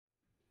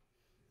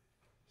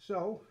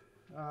So,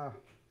 I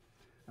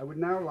would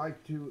now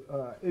like to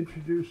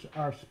introduce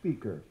our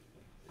speaker.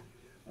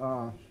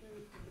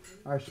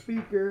 Our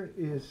speaker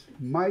is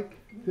Mike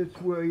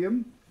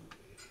Fitzwilliam,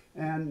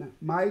 and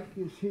Mike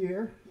is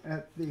here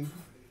at the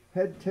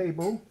head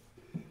table,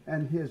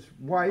 and his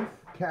wife,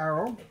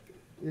 Carol,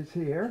 is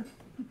here.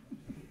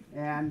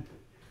 And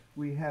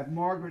we have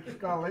Margaret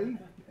Scully,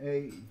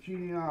 a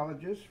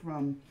genealogist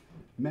from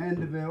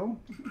Mandeville,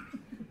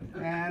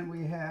 and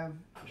we have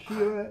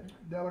Sheila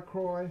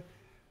Delacroix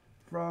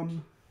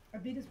from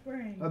Abita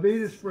Springs.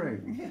 Abita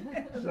Springs.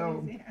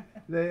 So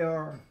they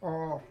are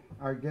all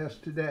our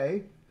guests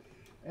today.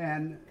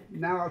 And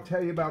now I'll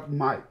tell you about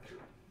Mike.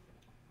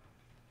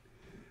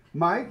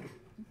 Mike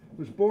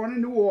was born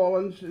in New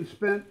Orleans and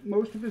spent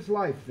most of his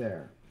life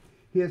there.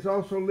 He has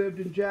also lived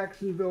in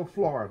Jacksonville,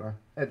 Florida,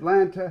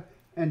 Atlanta,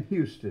 and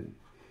Houston.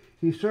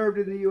 He served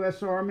in the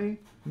U.S. Army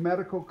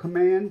Medical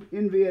Command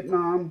in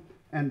Vietnam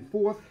and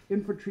 4th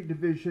Infantry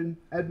Division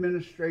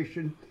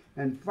Administration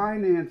and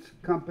Finance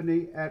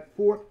Company at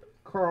Fort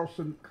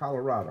Carlson,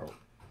 Colorado.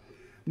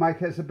 Mike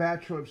has a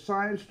Bachelor of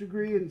Science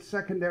degree in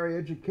secondary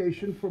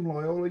education from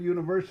Loyola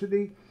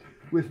University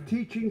with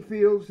teaching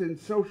fields in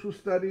social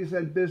studies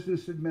and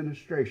business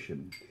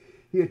administration.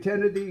 He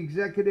attended the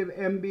Executive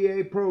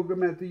MBA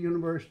program at the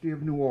University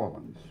of New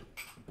Orleans.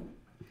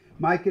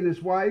 Mike and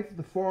his wife,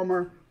 the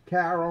former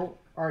Carol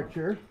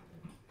Archer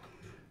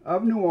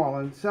of New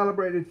Orleans,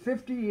 celebrated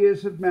 50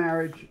 years of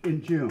marriage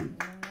in June.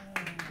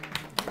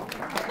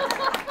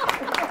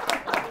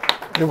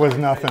 It was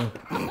nothing.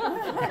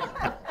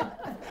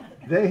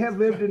 They have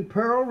lived in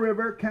Pearl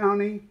River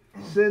County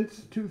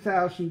since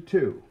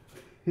 2002.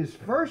 His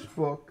first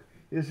book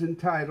is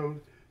entitled,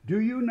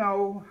 Do You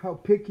Know How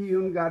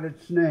Picayune Got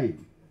Its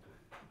Name?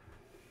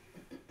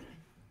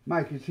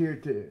 Mike is here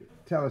to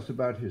tell us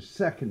about his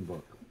second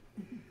book.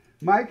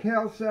 Mike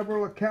held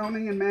several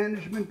accounting and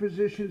management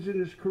positions in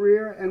his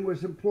career and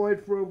was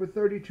employed for over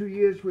 32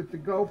 years with the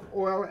Gulf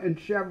Oil and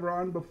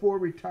Chevron before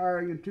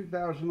retiring in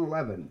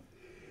 2011.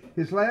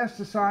 His last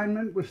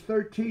assignment was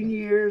 13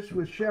 years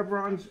with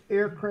Chevron's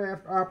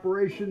aircraft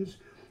operations,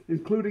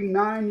 including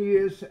 9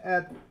 years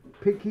at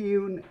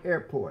Picayune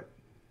Airport.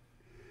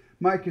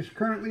 Mike is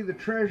currently the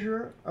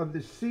treasurer of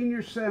the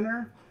Senior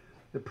Center,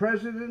 the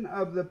president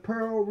of the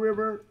Pearl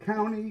River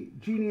County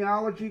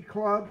Genealogy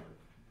Club,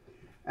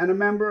 and a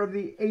member of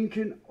the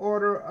Ancient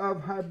Order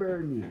of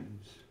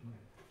Hibernians,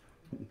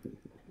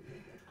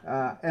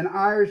 an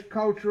Irish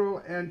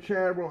cultural and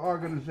charitable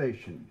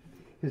organization.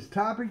 His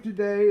topic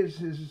today is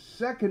his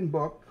second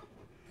book,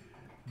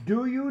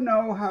 Do You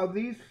Know How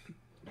These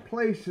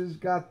Places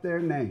Got Their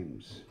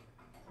Names?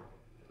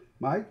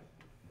 Mike?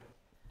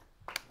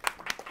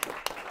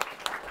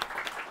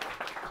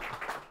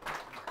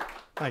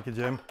 Thank you,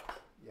 Jim.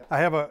 Yep. I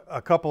have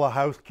a couple of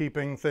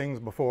housekeeping things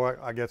before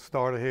I get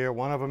started here.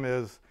 One of them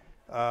is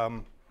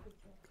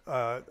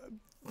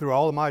through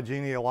all of my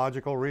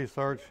genealogical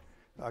research,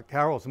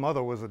 Carol's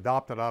mother was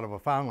adopted out of a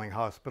foundling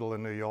hospital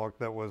in New York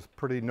that was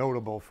pretty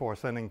notable for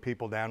sending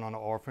people down on an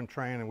orphan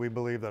train, and we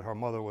believe that her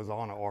mother was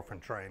on an orphan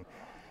train.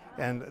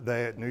 And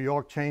New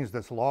York changed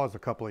its laws a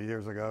couple of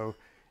years ago,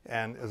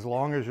 and as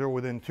long as you're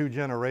within 2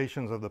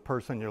 generations of the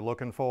person you're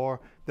looking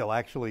for, they'll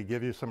actually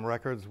give you some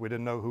records. We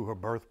didn't know who her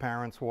birth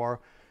parents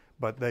were,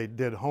 but they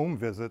did home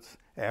visits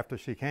after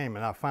she came,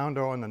 and I found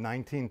her on the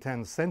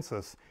 1910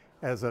 census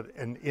as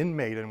an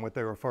inmate in what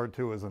they referred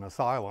to as an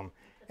asylum,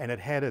 and it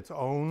had its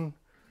own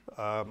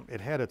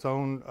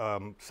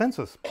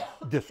census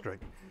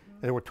district.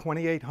 There were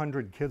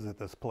 2,800 kids at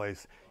this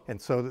place, and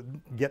so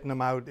getting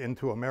them out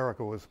into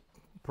America was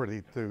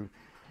pretty too.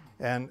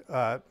 And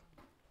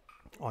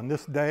on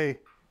this day,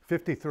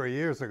 53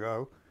 years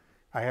ago,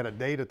 I had a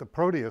date at the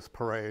Proteus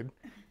parade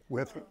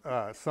with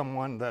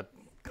someone that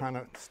kind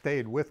of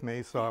stayed with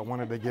me, so I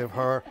wanted to give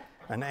her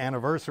an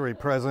anniversary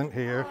present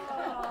here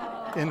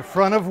in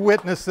front of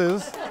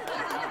witnesses.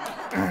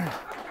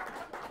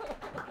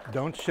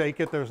 Don't shake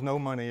it, there's no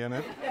money in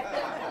it.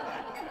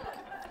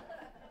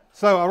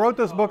 So I wrote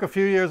this book a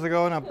few years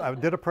ago, and I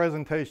did a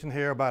presentation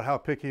here about how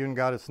Picayune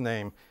got its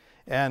name.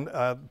 And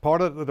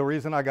part of the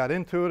reason I got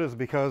into it is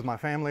because my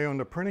family owned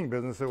a printing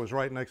business that was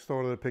right next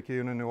door to the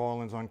Picayune in New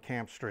Orleans on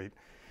Camp Street.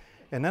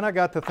 And then I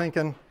got to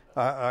thinking,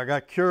 I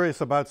got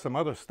curious about some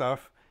other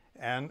stuff,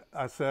 and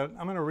I said,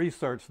 I'm going to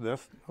research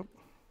this.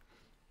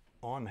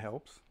 On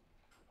helps.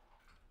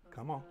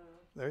 Come on,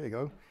 there you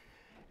go.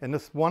 And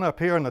this one up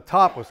here on the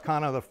top was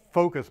kind of the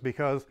focus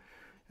because,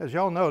 as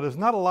y'all know, there's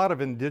not a lot of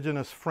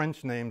indigenous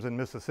French names in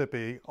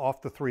Mississippi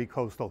off the 3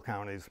 coastal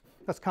counties.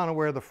 That's kind of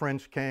where the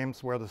French came,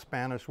 it's where the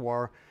Spanish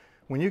were.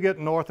 When you get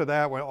north of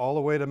that, all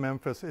the way to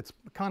Memphis, it's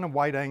kind of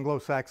white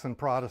Anglo-Saxon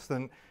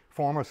Protestant,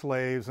 former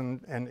slaves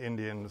and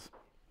Indians.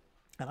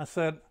 And I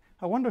said,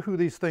 I wonder who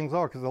these things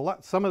are,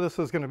 because some of this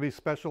is going to be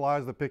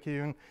specialized at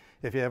Picayune.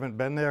 If you haven't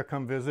been there,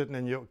 come visit,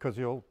 and because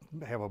you'll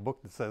have a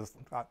book that says,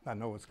 I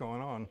know what's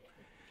going on.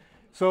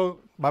 So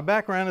my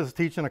background is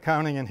teaching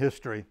accounting and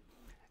history,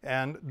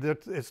 and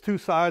it's 2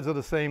 sides of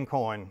the same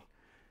coin.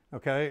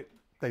 Okay,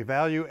 They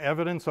value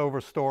evidence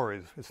over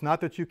stories. It's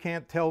not that you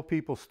can't tell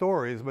people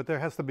stories, but there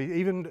has to be,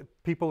 even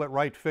people that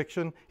write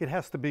fiction, it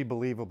has to be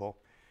believable.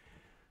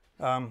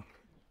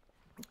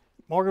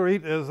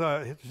 Marguerite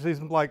is, she's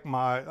like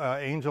my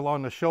angel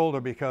on the shoulder,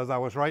 because I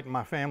was writing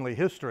my family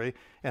history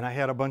and I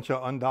had a bunch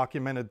of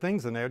undocumented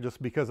things in there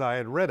just because I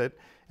had read it.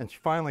 And she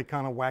finally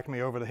kind of whacked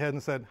me over the head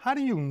and said, "How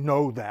do you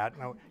know that?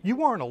 No, you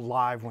weren't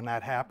alive when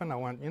that happened." I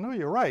went, "You know,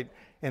 you're right."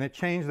 And it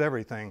changed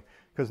everything,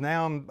 because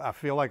now I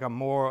feel like I'm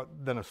more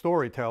than a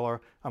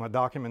storyteller. I'm a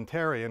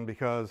documentarian,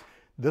 because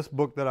this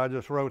book that I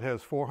just wrote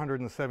has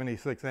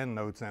 476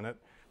 endnotes in it.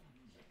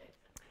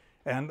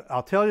 And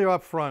I'll tell you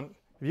up front,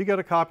 if you get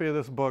a copy of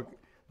this book,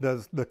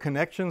 the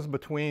connections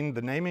between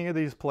the naming of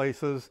these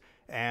places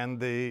and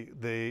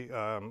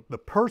the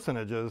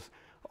personages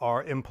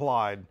are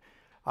implied.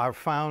 I've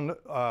found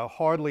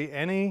hardly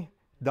any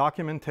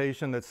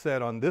documentation that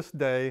said on this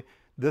day,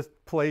 this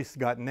place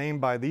got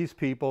named by these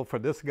people for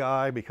this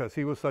guy because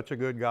he was such a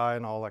good guy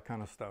and all that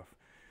kind of stuff.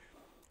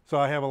 So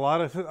I have a lot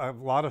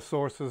of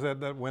sources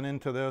that went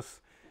into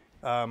this.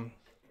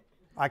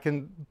 I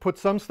can put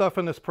some stuff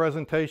in this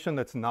presentation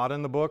that's not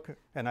in the book,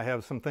 and I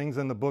have some things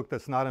in the book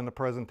that's not in the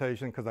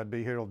presentation, because I'd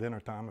be here till dinner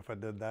time if I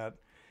did that.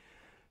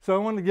 So I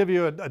want to give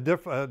you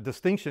a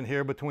distinction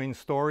here between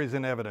stories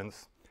and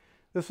evidence.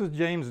 This is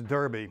James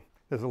Derby.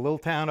 There's a little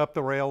town up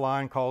the rail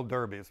line called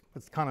Derby.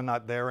 It's kind of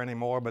not there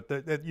anymore, but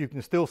you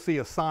can still see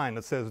a sign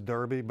that says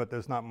Derby, but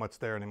there's not much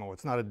there anymore.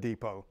 It's not a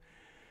depot.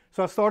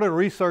 So I started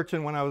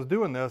researching when I was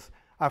doing this.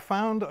 I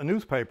found a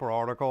newspaper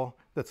article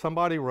that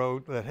somebody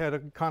wrote that had a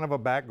kind of a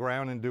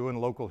background in doing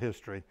local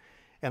history.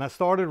 And I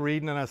started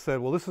reading and I said,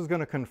 well, this is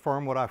going to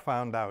confirm what I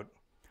found out.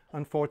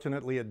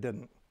 Unfortunately, it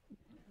didn't.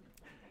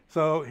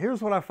 So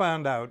here's what I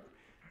found out.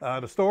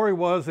 The story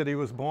was that he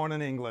was born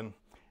in England,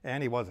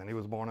 and he wasn't. He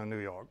was born in New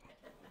York.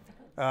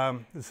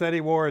 It said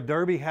he wore a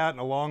derby hat and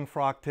a long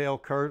frock-tail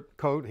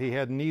coat. He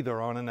had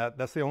neither on, and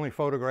that's the only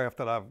photograph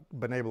that I've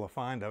been able to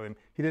find of him.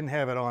 He didn't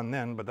have it on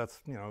then, but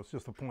that's, you know, it's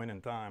just a point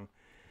in time.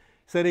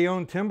 Said he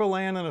owned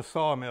timberland and a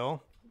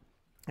sawmill,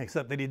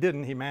 except that he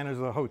didn't. He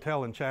managed a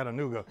hotel in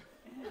Chattanooga.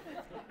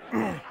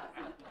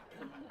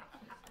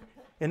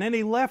 And then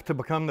he left to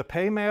become the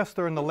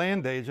paymaster and the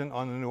land agent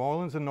on the New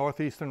Orleans and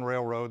Northeastern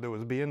Railroad that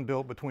was being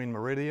built between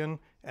Meridian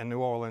and New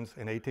Orleans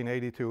in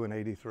 1882 and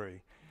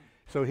 83.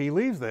 So he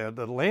leaves there.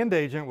 The land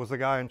agent was the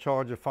guy in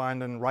charge of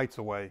finding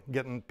rights-of-way,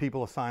 getting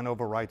people to sign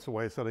over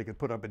rights-of-way so they could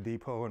put up a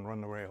depot and run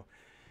the rail.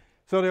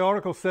 So the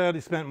article said he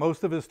spent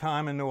most of his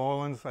time in New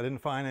Orleans. I didn't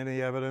find any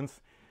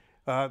evidence.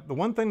 The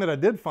one thing that I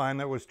did find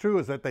that was true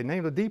is that they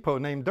named a depot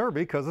named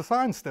Derby because the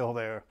sign's still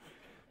there.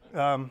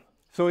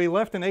 So he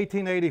left in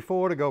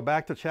 1884 to go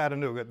back to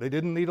Chattanooga. They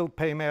didn't need a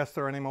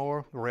paymaster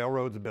anymore. The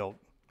railroad's built.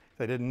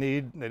 They didn't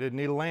need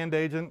a land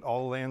agent.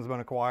 All the land's been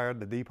acquired.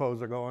 The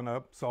depots are going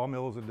up.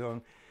 Sawmills are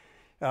doing.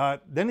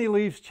 Then he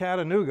leaves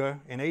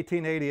Chattanooga in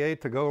 1888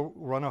 to go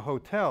run a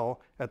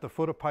hotel at the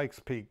foot of Pikes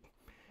Peak.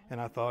 And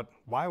I thought,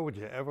 why would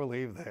you ever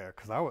leave there?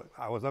 Because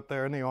I was up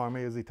there in the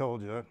Army, as he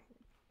told you.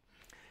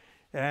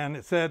 And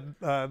it said,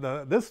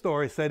 this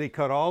story said he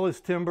cut all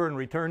his timber and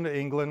returned to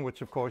England,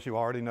 which of course you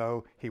already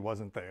know he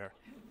wasn't there.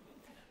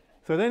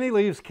 So then he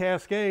leaves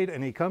Cascade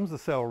and he comes to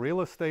sell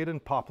real estate in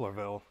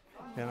Poplarville.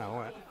 You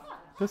know,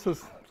 this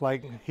is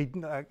like, he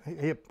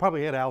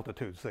probably had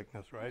altitude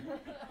sickness, right?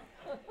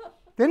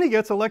 Then he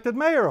gets elected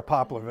mayor of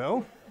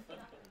Poplarville.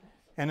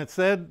 And it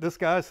said, this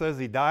guy says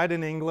he died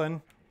in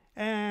England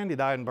and he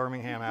died in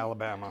Birmingham,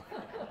 Alabama.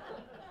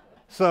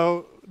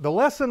 So the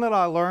lesson that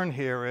I learned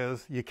here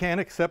is you can't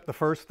accept the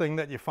first thing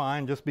that you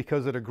find just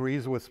because it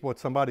agrees with what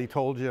somebody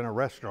told you in a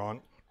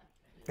restaurant.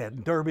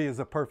 And Derby is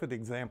a perfect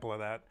example of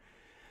that.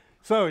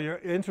 So you're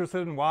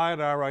interested in why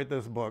did I write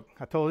this book?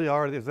 I told you I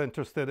already was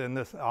interested in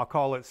this. I'll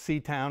call it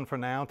Seatown for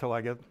now until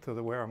I get to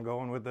where I'm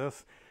going with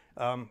this.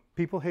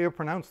 People here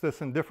pronounce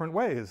this in different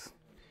ways.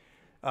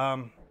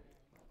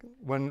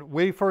 When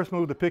we first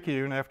moved to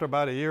Picayune, after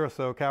about a year or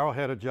so, Carol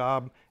had a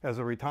job as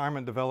a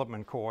retirement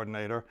development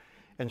coordinator,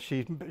 and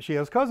she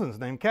has cousins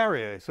named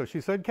Carrier. So she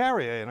said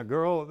Carrier, and a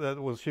girl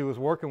that she was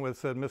working with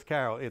said, Miss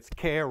Carol, it's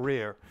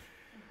Carrier.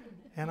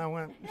 And I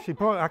went,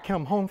 I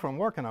come home from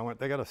work and I went,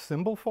 they got a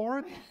symbol for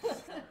it?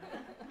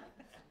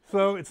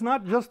 So it's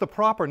not just a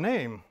proper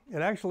name. It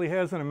actually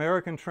has an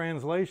American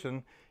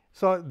translation.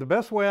 So the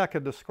best way I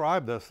could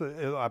describe this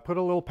is I put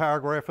a little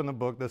paragraph in the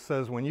book that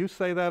says, when you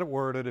say that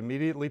word, it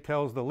immediately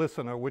tells the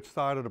listener which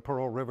side of the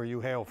Pearl River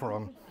you hail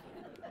from.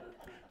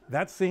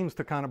 That seems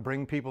to kind of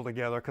bring people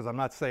together, because I'm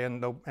not saying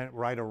no,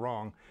 right or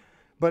wrong.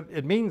 But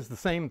it means the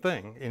same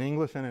thing in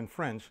English and in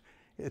French.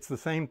 It's the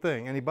same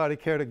thing. Anybody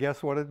care to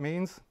guess what it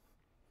means?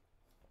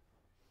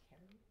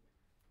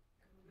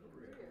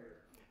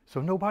 So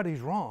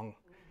nobody's wrong.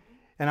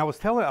 And I was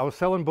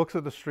selling books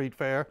at the street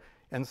fair,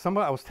 and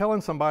I was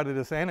telling somebody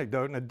this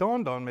anecdote, and it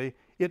dawned on me,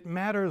 it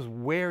matters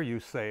where you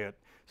say it.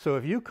 So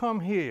if you come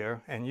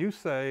here and you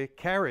say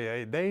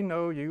Carrier, they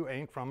know you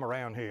ain't from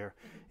around here.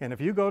 And if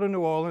you go to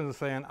New Orleans and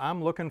saying,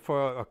 I'm looking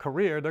for a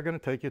career, they're going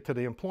to take you to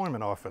the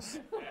employment office.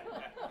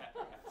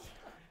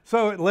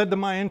 So it led to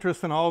my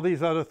interest in all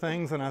these other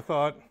things, and I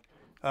thought,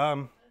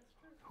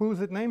 who's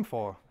it named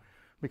for?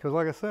 Because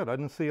like I said, I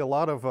didn't see a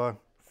lot of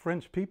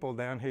French people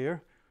down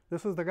here.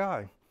 This is the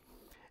guy.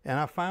 And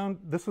I found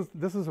this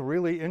is a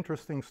really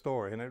interesting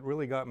story, and it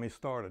really got me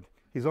started.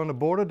 He's on the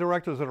board of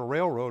directors of a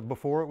railroad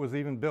before it was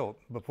even built.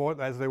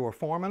 As they were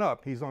forming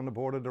up, he's on the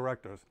board of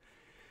directors.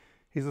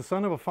 He's the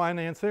son of a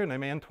financier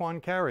named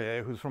Antoine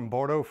Carrier, who's from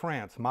Bordeaux,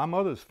 France. My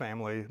mother's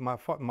family, my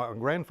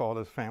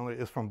grandfather's family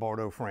is from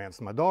Bordeaux, France.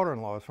 My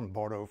daughter-in-law is from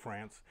Bordeaux,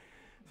 France.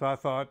 So I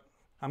thought,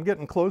 I'm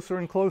getting closer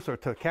and closer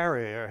to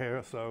Carrier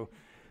here. So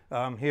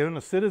he owned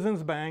a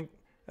Citizens Bank,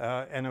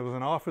 and it was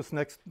an office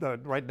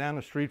right down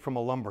the street from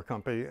a lumber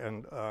company.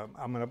 And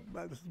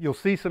you'll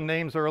see some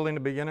names early in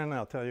the beginning, and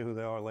I'll tell you who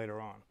they are later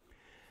on.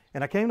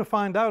 And I came to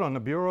find out on the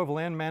Bureau of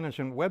Land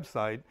Management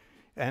website,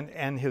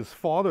 and his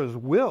father's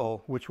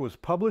will, which was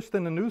published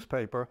in the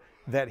newspaper,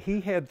 that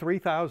he had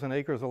 3,000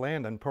 acres of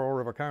land in Pearl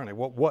River County,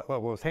 what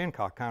was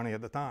Hancock County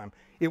at the time.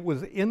 It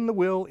was in the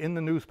will in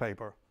the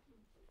newspaper.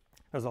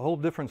 There's a whole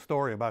different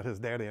story about his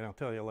daddy, and I'll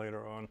tell you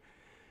later on.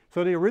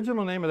 So the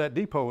original name of that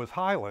depot was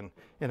Highland,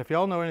 and if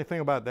y'all know anything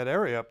about that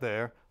area up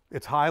there,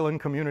 it's Highland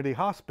Community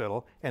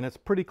Hospital, and it's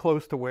pretty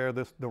close to where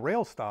the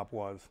rail stop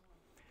was.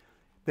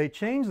 They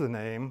changed the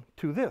name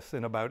to this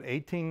in about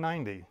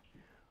 1890.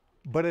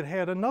 But it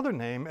had another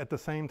name at the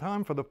same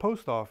time for the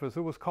post office.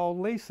 It was called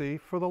Lacey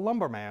for the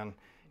lumberman.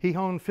 He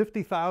owned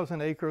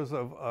 50,000 acres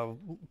of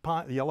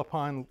yellow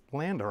pine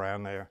land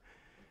around there.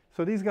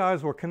 So these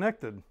guys were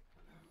connected.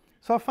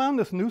 So I found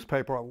this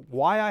newspaper.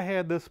 Why I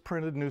had this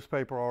printed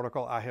newspaper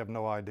article, I have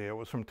no idea. It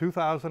was from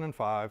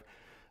 2005.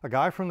 A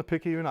guy from the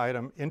Picayune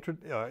Item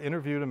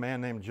interviewed a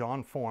man named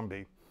John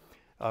Formby.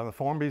 The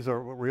Formbys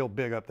are real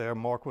big up there.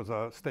 Mark was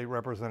a state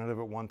representative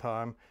at one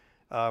time.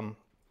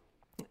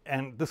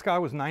 And this guy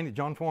was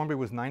John Formby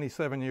was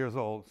 97 years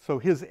old. So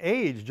his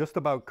age just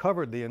about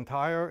covered the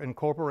entire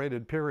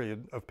incorporated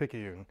period of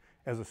Picayune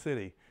as a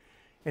city.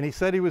 And he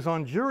said he was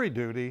on jury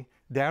duty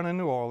down in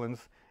New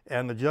Orleans,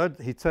 and the judge,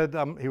 he said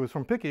he was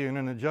from Picayune,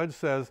 and the judge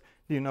says,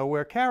 do you know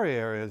where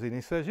Carrier is? And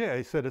he says, yeah.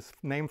 He said, it's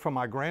named for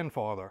my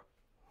grandfather.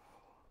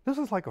 This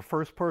is like a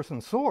first-person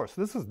source.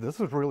 This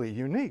is really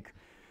unique.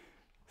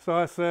 So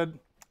I said,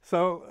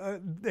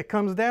 it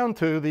comes down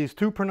to these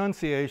two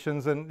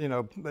pronunciations, and you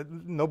know,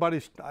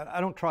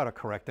 I don't try to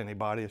correct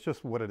anybody. It's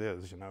just what it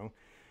is, you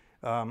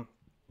know.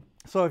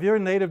 So if you're a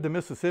native to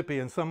Mississippi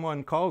and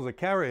someone calls it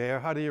Carrier,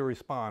 how do you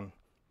respond?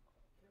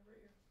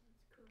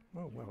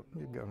 Oh well,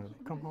 you go.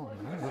 Come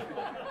on, man.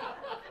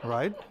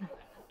 Right?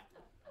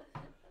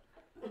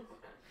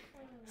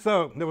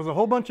 So there was a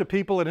whole bunch of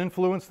people that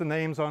influenced the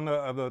names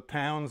of the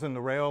towns and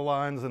the rail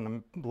lines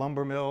and the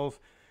lumber mills.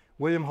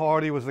 William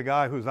Hardy was the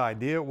guy whose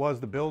idea it was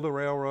to build a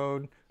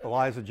railroad.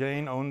 Eliza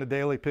Jane owned the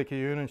Daily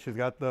Picayune, and she's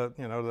got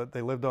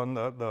they lived on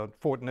the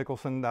Fort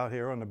Nicholson out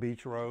here on the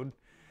Beach Road.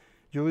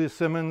 Julius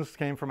Simmons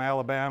came from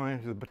Alabama.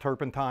 He's a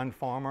turpentine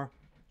farmer.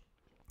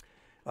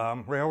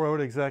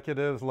 Railroad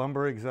executives,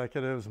 lumber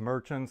executives,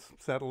 merchants,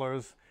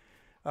 settlers.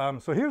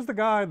 So here's the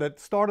guy that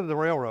started the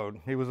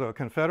railroad. He was a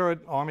Confederate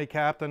Army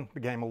captain,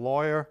 became a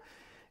lawyer,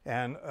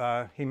 and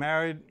he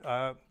married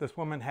this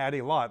woman,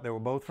 Hattie Lott. They were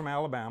both from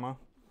Alabama.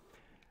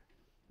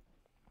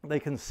 They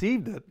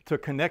conceived it to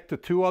connect to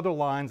two other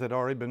lines that had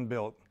already been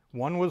built.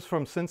 One was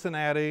from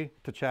Cincinnati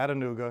to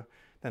Chattanooga.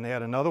 Then they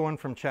had another one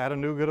from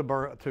Chattanooga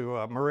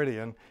to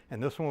Meridian,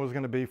 and this one was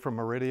going to be from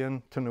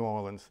Meridian to New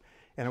Orleans.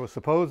 And it was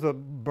supposed to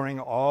bring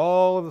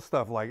all of the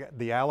stuff, like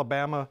the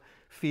Alabama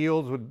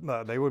fields,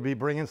 they would be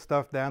bringing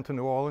stuff down to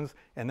New Orleans.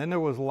 And then there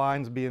was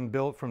lines being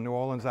built from New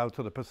Orleans out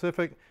to the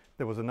Pacific.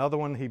 There was another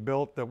one he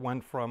built that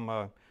went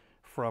from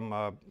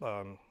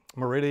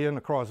Meridian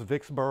across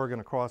Vicksburg and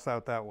across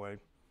out that way.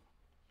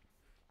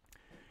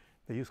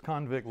 They used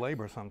convict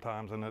labor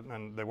sometimes,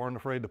 and they weren't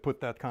afraid to put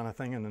that kind of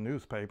thing in the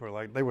newspaper.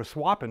 Like they were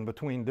swapping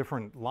between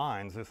different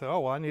lines. They said,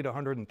 "Oh, well, I need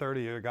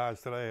 130 of your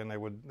guys today," and they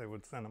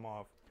would send them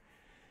off.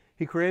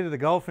 He created the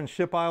Gulf and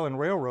Ship Island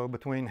Railroad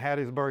between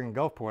Hattiesburg and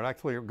Gulfport.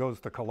 Actually, it goes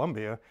to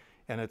Columbia,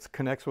 and it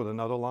connects with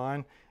another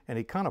line. And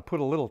he kind of put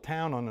a little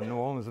town on the New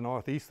Orleans and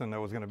Northeastern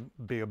that was going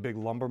to be a big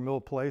lumber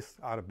mill place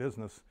out of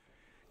business.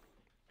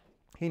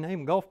 He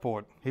named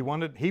Gulfport. He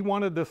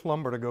wanted this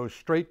lumber to go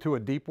straight to a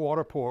deep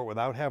water port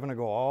without having to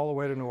go all the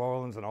way to New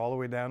Orleans and all the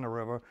way down the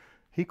river.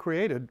 He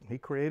created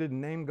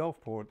and named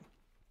Gulfport.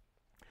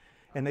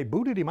 And they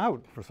booted him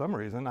out for some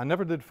reason. I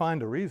never did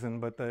find a reason,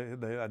 but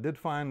I did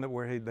find that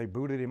where they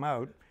booted him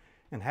out.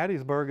 And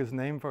Hattiesburg is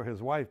named for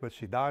his wife, but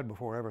she died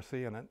before ever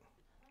seeing it.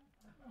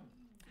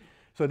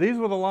 So these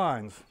were the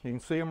lines. You can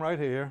see them right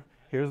here.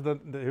 Here's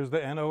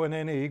the NO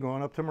and NE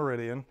going up to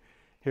Meridian.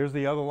 Here's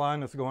the other line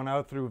that's going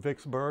out through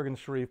Vicksburg and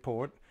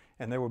Shreveport.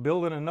 And they were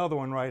building another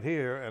one right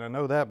here. And I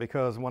know that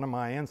because one of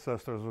my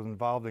ancestors was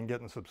involved in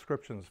getting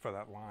subscriptions for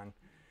that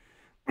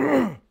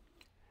line.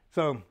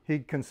 So he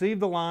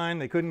conceived the line.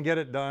 They couldn't get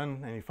it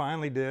done, and he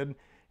finally did.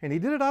 And he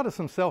did it out of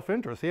some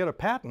self-interest. He had a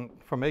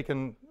patent for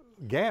making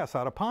gas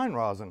out of pine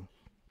rosin.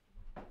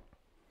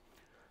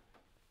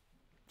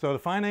 So the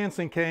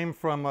financing came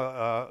from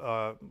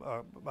a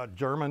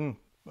German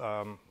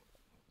kind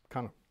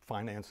of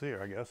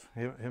financier, I guess.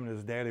 Him and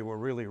his daddy were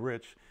really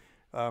rich.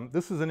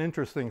 This is an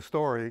interesting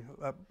story,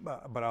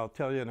 but I'll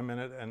tell you in a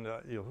minute, and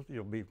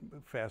you'll be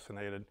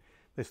fascinated.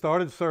 They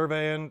started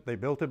surveying. They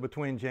built it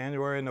between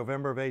January and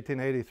November of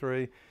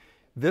 1883.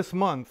 This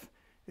month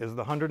is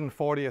the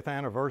 140th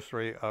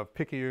anniversary of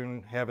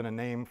Picayune having a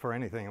name for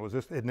anything.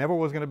 It never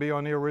was going to be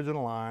on the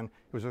original line.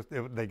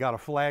 They got a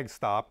flag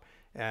stop,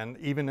 and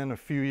even in a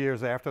few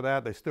years after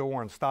that, they still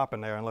weren't stopping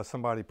there unless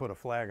somebody put a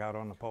flag out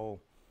on the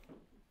pole.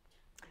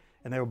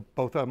 And they were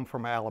both of them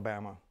from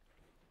Alabama.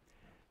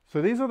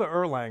 So these are the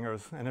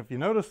Erlangers, and if you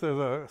notice there's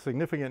a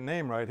significant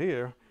name right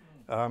here.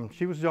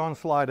 She was John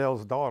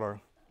Slidell's daughter.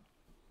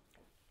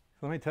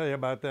 So let me tell you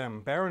about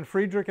them. Baron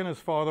Friedrich and his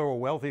father were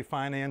wealthy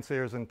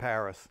financiers in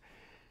Paris.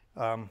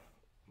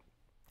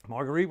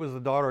 Marguerite was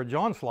the daughter of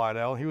John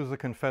Slidell. He was the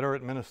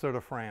Confederate minister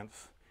to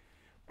France.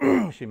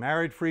 She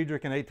married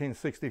Friedrich in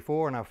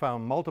 1864, and I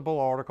found multiple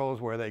articles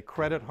where they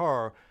credit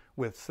her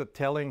with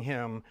telling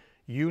him,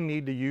 you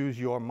need to use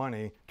your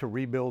money to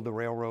rebuild the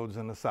railroads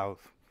in the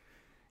South.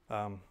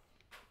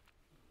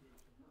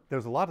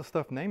 There's a lot of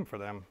stuff named for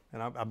them,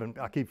 and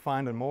I keep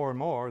finding more and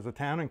more. There's a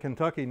town in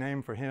Kentucky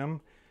named for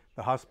him,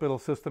 the hospital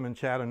system in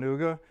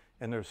Chattanooga,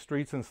 and there's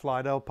streets in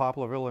Slidell,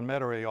 Poplarville, and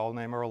Metairie, all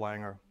named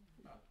Erlanger.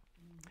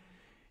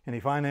 And he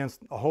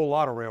financed a whole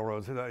lot of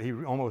railroads. He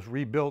almost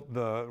rebuilt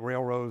the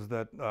railroads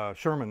that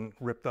Sherman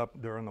ripped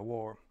up during the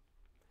war.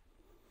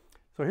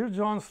 So here's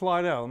John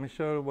Slidell. Let me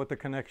show you what the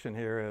connection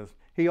here is.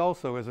 He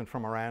also isn't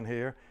from around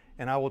here.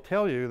 And I will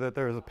tell you that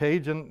there's a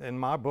page in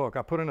my book.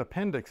 I put an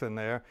appendix in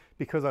there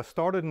because I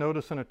started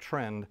noticing a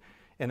trend,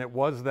 and it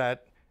was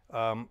that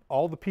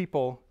all the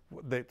people,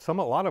 a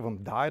lot of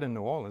them died in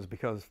New Orleans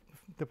because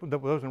there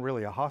wasn't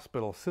really a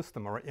hospital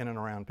system in and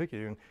around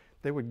Picayune.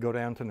 They would go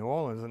down to New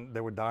Orleans, and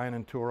they were dying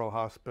in Touro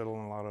Hospital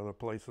and a lot of other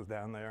places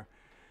down there.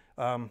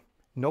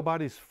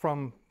 Nobody's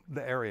from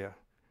the area,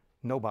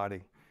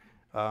 nobody.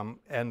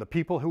 And the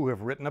people who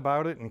have written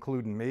about it,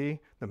 including me,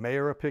 the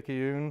mayor of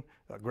Picayune,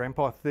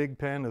 Grandpa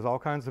Thigpen, there's all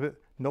kinds of it.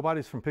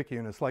 Nobody's from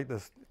Picayune. It's like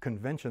this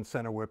convention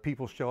center where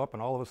people show up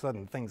and all of a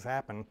sudden things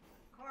happen.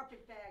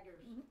 Carpetbaggers.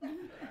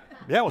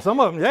 Yeah, well, some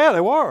of them, yeah,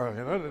 they were.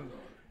 You know.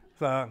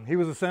 So, he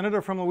was a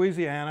senator from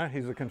Louisiana.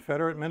 He's a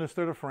Confederate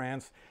minister to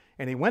France.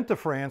 And he went to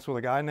France with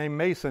a guy named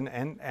Mason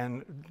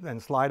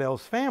and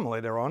Slidell's family.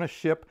 They were on a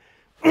ship,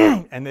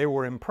 and they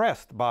were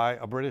impressed by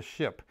a British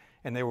ship.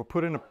 And they were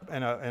put in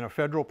a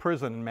federal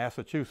prison in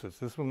Massachusetts.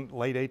 This was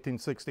late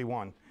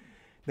 1861.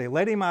 They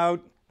let him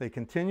out. They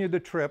continued the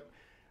trip,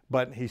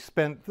 but he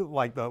spent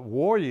like the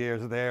war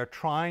years there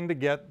trying to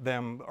get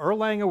them.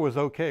 Erlanger was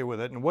okay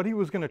with it, and what he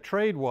was going to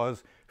trade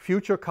was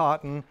future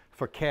cotton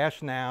for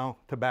cash now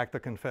to back the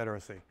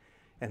Confederacy.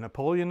 And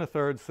Napoleon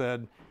III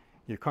said,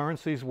 your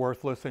currency's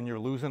worthless and you're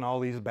losing all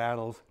these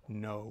battles.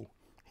 No,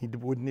 he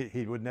would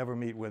never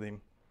meet with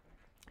him.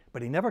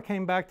 But he never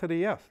came back to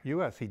the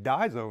U.S. He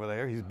dies over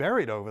there. He's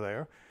buried over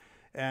there.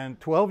 And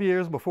 12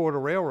 years before the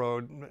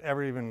railroad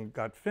ever even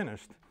got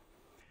finished.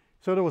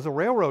 So there was a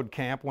railroad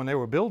camp when they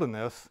were building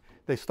this.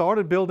 They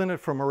started building it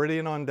from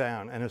Meridian on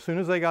down. And as soon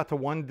as they got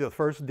to the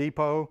first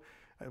depot,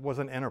 it was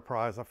an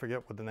Enterprise, I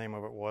forget what the name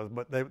of it was,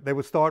 but they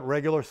would start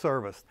regular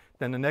service.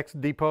 Then the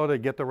next depot,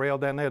 they'd get the rail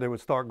down there, they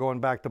would start going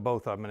back to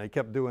both of them, and they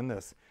kept doing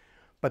this.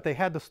 But they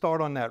had to start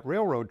on that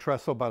railroad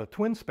trestle by the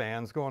twin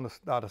spans going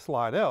out of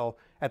Slidell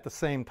at the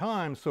same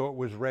time, so it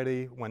was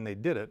ready when they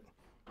did it.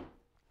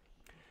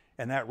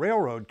 And that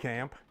railroad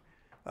camp,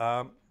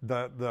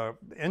 the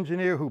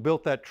engineer who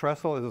built that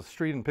trestle is a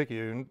street in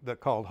Picayune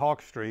called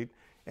Hawk Street,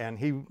 and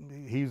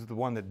he's the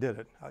one that did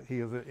it. He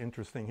has an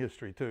interesting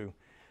history too.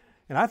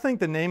 And I think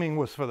the naming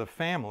was for the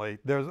family.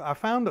 I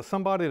found that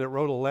somebody that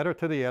wrote a letter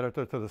to the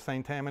editor to the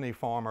St. Tammany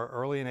Farmer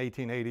early in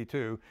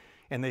 1882,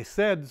 and they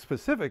said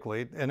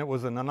specifically, and it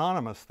was an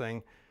anonymous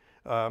thing,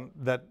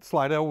 that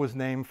Slidell was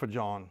named for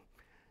John.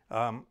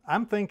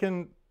 I'm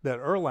thinking that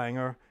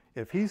Erlanger,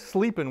 if he's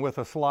sleeping with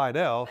a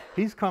Slidell,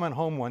 he's coming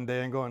home one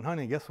day and going,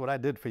 honey, guess what I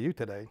did for you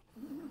today?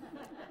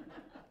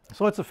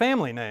 So it's a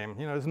family name,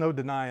 you know, there's no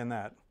denying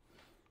that.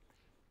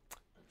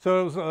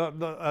 So it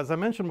was, as I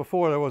mentioned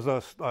before, there was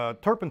a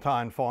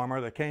turpentine farmer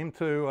that came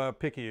to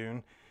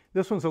Picayune.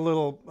 This one's a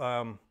little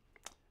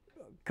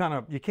kind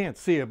of, you can't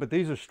see it, but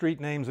these are street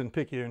names in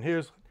Picayune.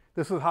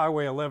 This is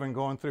Highway 11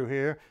 going through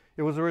here.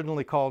 It was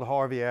originally called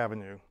Harvey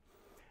Avenue.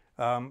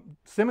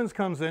 Simmons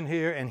comes in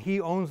here and he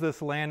owns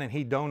this land and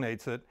he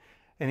donates it.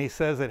 And he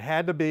says it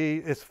had to be,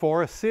 it's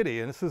for a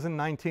city, and this is in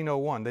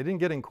 1901. They didn't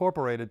get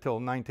incorporated till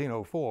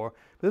 1904.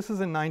 This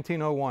is in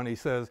 1901. He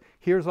says,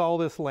 here's all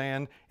this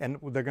land, and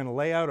they're going to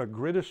lay out a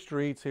grid of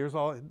streets. Here's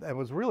all, it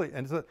was really,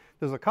 and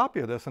there's a copy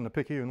of this in the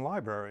Picayune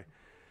Library.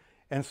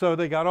 And so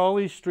they got all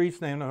these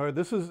streets named after her.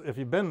 This is, if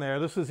you've been there,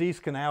 this is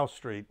East Canal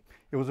Street.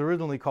 It was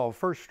originally called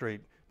First Street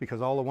because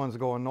all the ones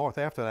going north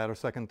after that are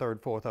 2nd,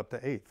 3rd, 4th, up to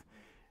 8th.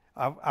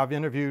 I've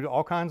interviewed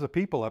all kinds of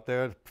people up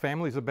there.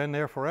 Families have been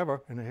there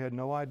forever, and they had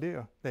no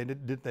idea. They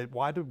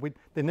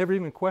never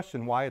even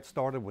questioned why it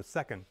started with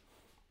 2nd.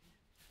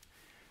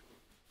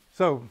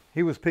 So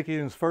he was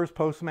Picayune's first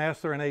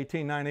postmaster in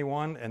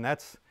 1891, and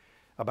that's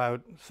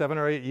about 7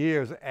 or 8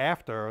 years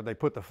after they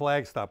put the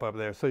flag stop up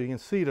there. So you can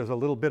see there's a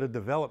little bit of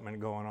development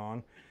going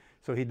on.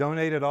 So he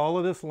donated all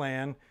of this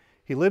land.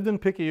 He lived in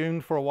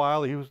Picayune for a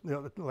while. He was,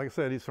 like I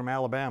said, he's from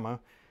Alabama.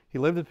 He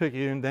lived in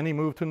Picayune, then he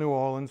moved to New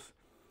Orleans,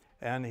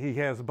 and he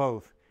has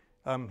both.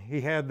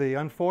 He had the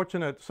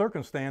unfortunate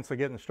circumstance of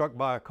getting struck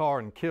by a car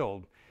and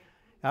killed.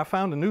 I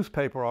found a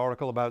newspaper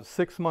article about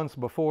 6 months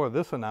before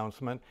this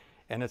announcement,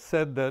 and it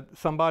said that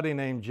somebody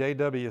named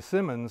J.W.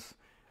 Simmons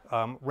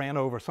ran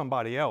over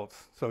somebody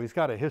else. So he's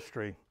got a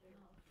history.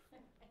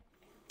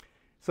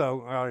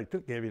 So I already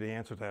gave you the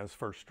answer to that. It's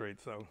First Street.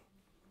 So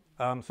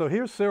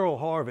here's Cyril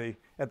Harvey.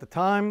 At the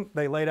time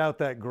they laid out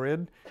that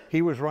grid,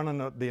 he was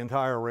running the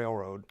entire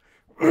railroad.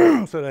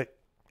 So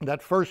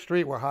that First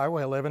Street where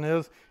Highway 11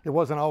 is, it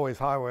wasn't always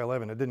Highway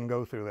 11. It didn't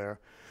go through there.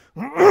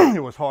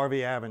 It was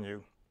Harvey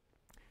Avenue.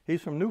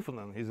 He's from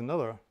Newfoundland. He's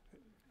another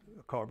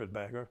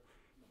carpetbagger.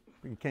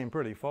 He came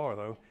pretty far,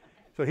 though.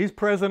 So he's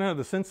president of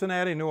the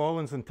Cincinnati, New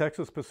Orleans, and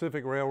Texas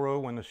Pacific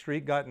Railroad when the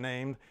street got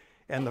named.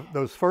 And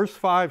those first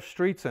 5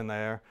 streets in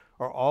there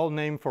are all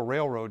named for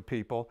railroad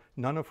people,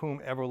 none of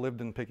whom ever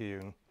lived in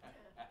Picayune.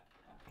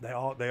 They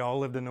all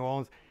lived in New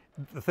Orleans.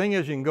 The thing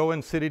is, you can go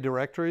in city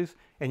directories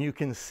and you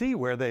can see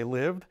where they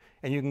lived,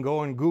 and you can go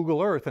on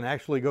Google Earth and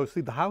actually go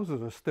see the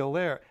houses are still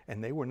there,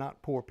 and they were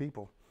not poor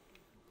people.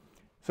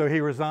 So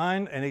he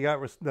resigned, and he got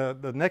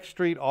the next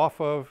street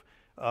off of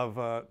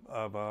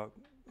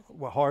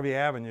Harvey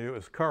Avenue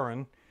is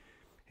Curran.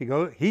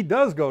 He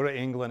does go to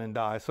England and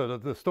die, so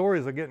the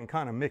stories are getting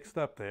kind of mixed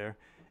up there.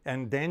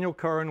 And Daniel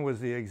Curran was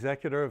the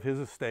executor of his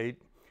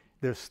estate.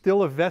 There's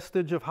still a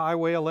vestige of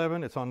Highway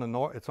 11. It's on the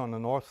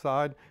north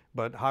side,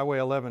 but Highway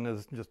 11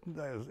 is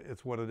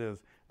it's what it is.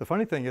 The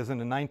funny thing is, in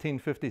the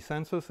 1950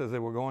 census, as they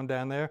were going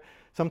down there,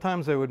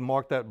 sometimes they would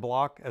mark that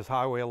block as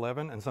Highway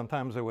 11, and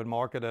sometimes they would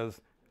mark it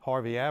as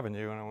Harvey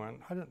Avenue. And I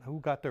went, who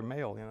got their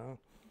mail, you know?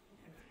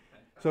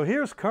 So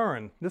here's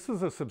Curran. This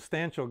is a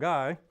substantial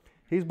guy.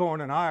 He's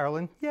born in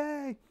Ireland.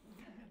 Yay!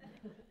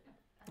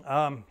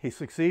 He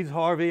succeeds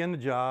Harvey in the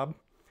job.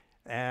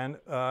 And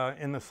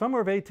in the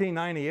summer of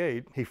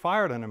 1898, he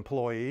fired an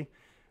employee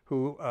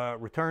who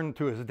returned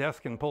to his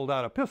desk and pulled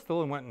out a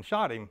pistol and went and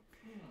shot him.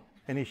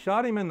 And he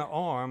shot him in the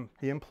arm.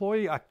 The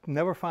employee, I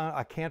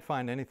can't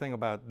find anything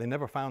about, they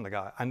never found the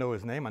guy. I know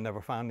his name. I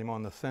never found him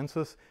on the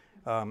census.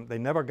 They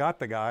never got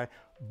the guy,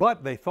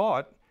 but they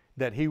thought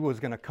that he was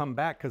going to come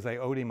back because they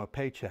owed him a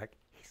paycheck.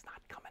 He's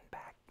not coming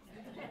back.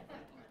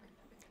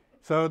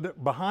 So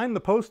behind the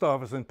post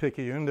office in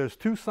Picayune, there's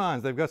 2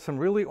 signs. They've got some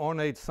really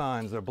ornate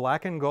signs. They're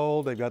black and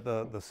gold. They've got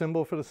the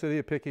symbol for the city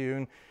of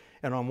Picayune.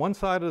 And on one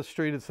side of the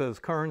street, it says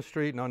Curran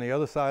Street, and on the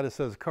other side, it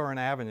says Curran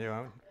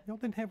Avenue. Y'all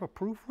didn't have a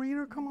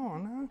proofreader? Come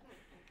on,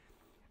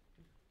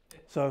 huh?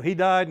 So he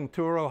died in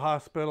Touro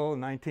Hospital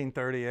in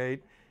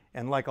 1938.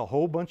 And like a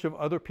whole bunch of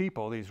other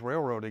people, these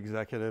railroad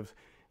executives,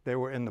 they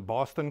were in the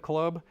Boston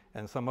Club,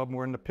 and some of them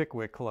were in the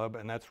Pickwick Club,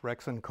 and that's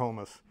Rex and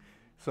Comus.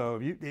 So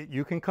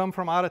you can come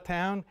from out of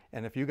town,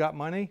 and if you got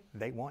money,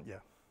 they want you.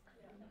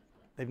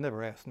 They've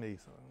never asked me.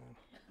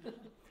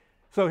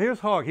 So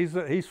here's Hogg.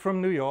 He's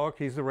from New York.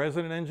 He's the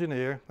resident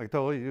engineer. Like I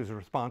told you, he was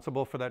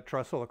responsible for that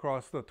trestle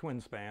across the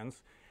twin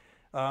spans.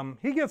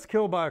 He gets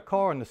killed by a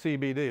car in the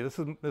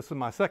CBD. This is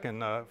my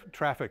second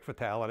traffic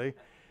fatality.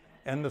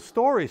 And the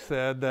story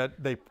said that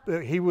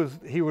he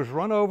was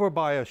run over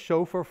by a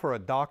chauffeur for a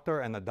doctor,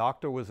 and the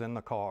doctor was in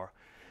the car.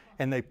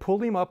 And they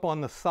pulled him up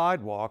on the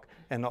sidewalk,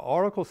 and the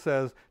article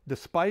says,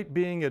 despite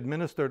being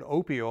administered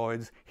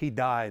opioids, he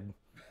died.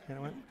 You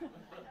know,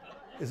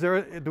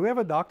 do we have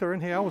a doctor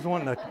in here? I was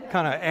wanting to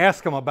kind of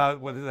ask him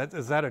about whether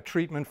is that a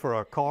treatment for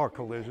a car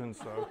collision.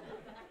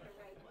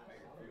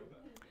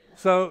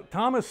 So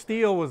Thomas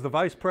Steele was the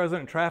vice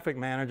president and traffic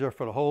manager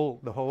for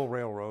the whole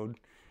railroad.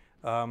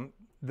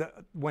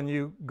 When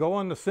you go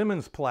on the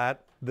Simmons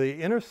Plat, the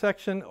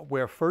intersection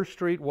where First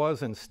Street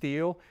was in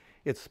Steele,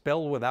 it's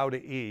spelled without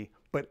an E.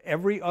 But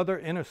every other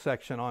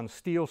intersection on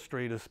Steele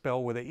Street is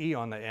spelled with an E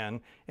on the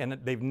end, and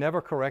they've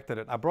never corrected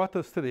it. I brought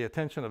this to the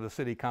attention of the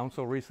city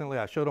council recently.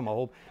 I showed them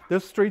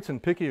there's streets in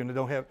Picayune that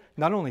don't have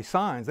not only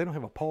signs, they don't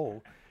have a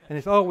pole. And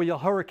he said, oh, well, your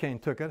hurricane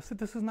took it. I said,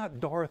 this is not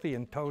Dorothy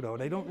and Toto.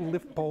 They don't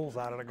lift poles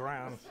out of the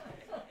ground.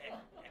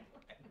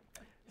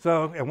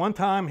 So at one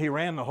time, he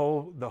ran the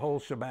whole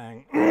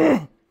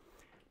shebang.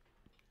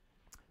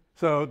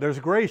 So there's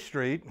Gray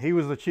Street. He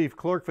was the chief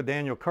clerk for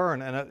Daniel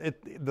Curran, and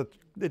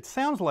it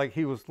sounds like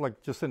he was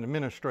like just an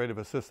administrative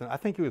assistant. I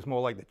think he was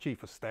more like the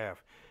chief of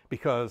staff,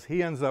 because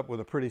he ends up with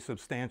a pretty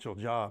substantial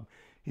job.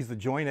 He's the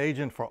joint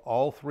agent for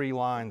all 3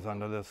 lines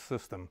under this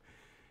system.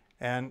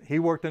 And he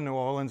worked in New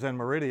Orleans and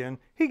Meridian.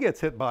 He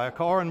gets hit by a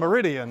car in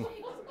Meridian.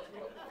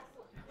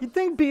 You'd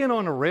think being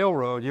on a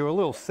railroad, you were a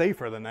little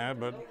safer than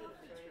that, but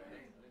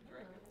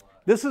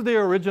this is the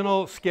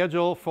original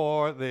schedule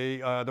for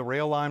the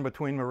rail line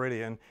between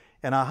Meridian.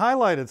 And I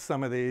highlighted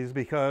some of these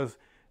because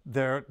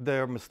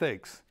they're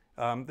mistakes.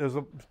 There's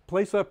a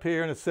place up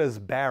here and it says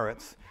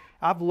Barrett's.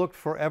 I've looked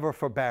forever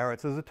for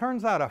Barrett's. As it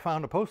turns out, I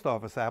found a post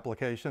office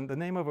application. The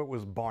name of it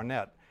was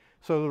Barnett.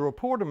 So the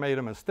reporter made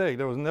a mistake.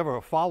 There was never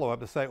a follow-up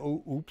to say,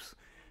 oh, oops.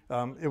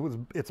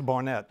 It's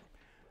Barnett.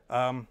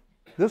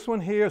 This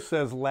one here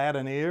says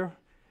Ladinier.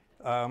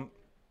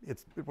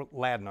 It's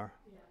Ladner.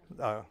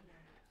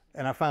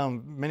 And I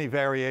found many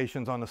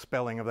variations on the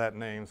spelling of that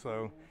name.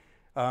 So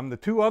the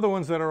two other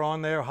ones that are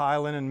on there,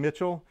 Highland and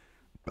Mitchell,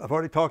 I've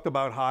already talked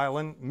about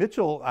Highland.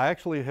 Mitchell, I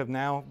actually have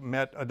now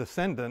met a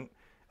descendant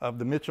of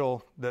the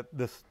Mitchell that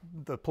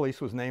the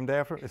place was named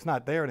after. It's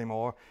not there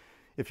anymore.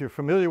 If you're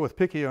familiar with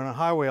Picayune on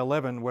Highway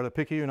 11, where the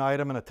Picayune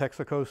Item and the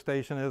Texaco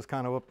station is,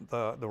 kind of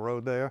up the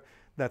road there,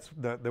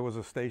 there was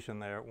a station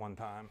there at one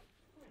time.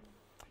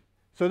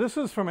 So this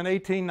is from an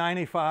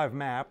 1895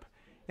 map,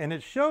 and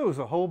it shows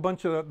a whole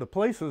bunch of the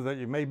places that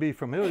you may be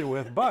familiar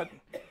with, but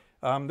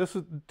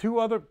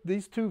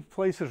these two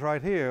places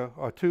right here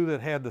are two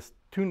that had the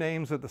two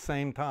names at the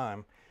same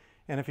time.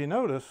 And if you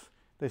notice,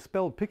 they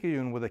spelled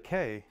Picayune with a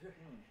K,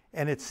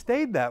 and it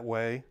stayed that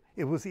way.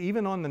 It was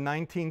even on the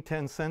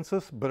 1910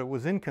 census, but it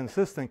was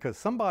inconsistent because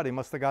somebody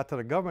must have got to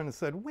the government and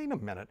said, wait a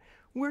minute,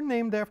 we're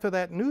named after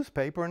that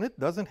newspaper and it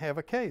doesn't have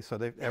a K. So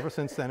ever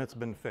since then it's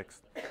been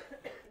fixed.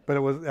 But it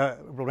was,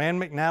 Rand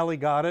McNally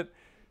got it.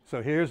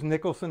 So here's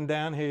Nicholson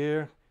down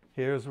here.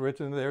 Here's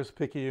Richmond, there's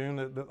Picayune.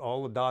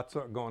 All the dots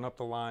are going up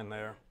the line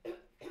there.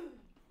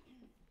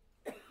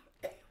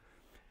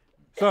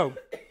 So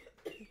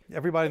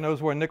everybody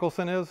knows where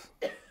Nicholson is?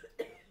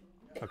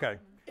 Okay.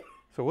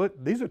 So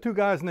these are two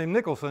guys named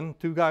Nicholson,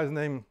 two guys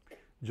named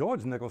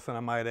George Nicholson,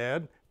 I might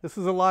add. This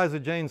is Eliza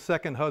Jane's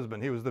second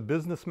husband. He was the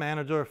business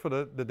manager for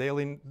the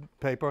daily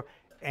paper,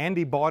 and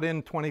he bought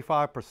in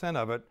 25%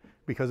 of it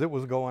because it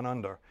was going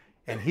under.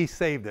 And he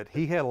saved it.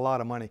 He had a lot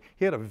of money.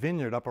 He had a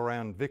vineyard up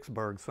around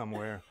Vicksburg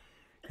somewhere.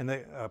 And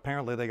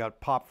apparently they got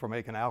popped for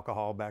making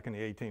alcohol back in the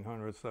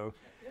 1800s. So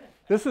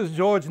this is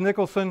George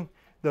Nicholson.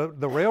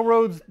 The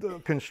railroad's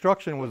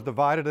construction was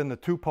divided into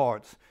two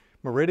parts.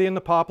 Meridian to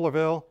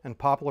Poplarville and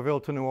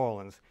Poplarville to New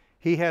Orleans.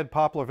 He had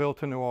Poplarville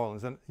to New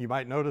Orleans, and you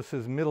might notice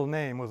his middle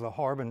name was a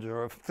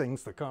harbinger of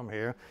things to come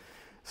here.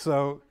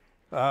 So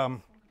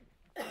the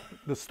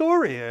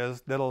story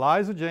is that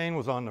Eliza Jane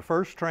was on the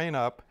first train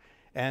up,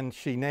 and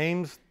she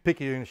names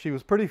Picayune. She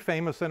was pretty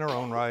famous in her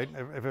own right.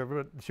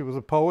 She was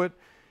a poet.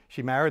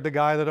 She married the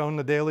guy that owned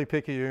the Daily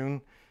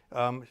Picayune.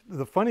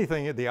 The funny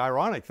thing, the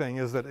ironic thing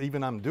is that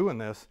even I'm doing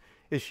this,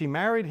 is she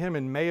married him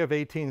in May of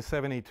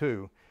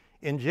 1872.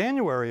 In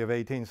January of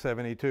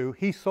 1872,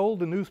 he sold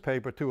the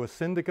newspaper to a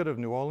syndicate of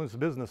New Orleans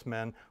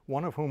businessmen,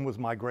 one of whom was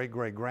my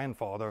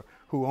great-great-grandfather,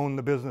 who owned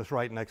the business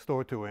right next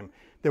door to him.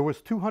 There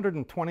was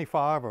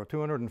 225 or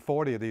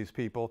 240 of these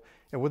people,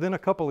 and within a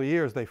couple of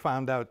years, they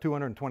found out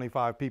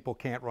 225 people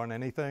can't run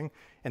anything,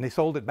 and they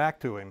sold it back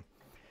to him.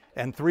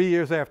 And 3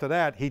 years after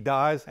that, he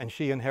dies, and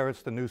she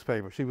inherits the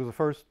newspaper. She was the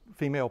first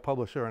female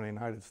publisher in the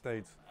United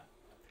States.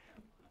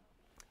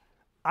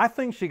 I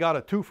think she got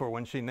a twofer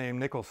when she named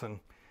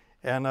Nicholson.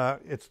 And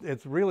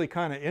it's really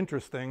kind of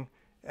interesting,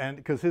 and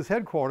because his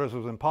headquarters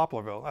was in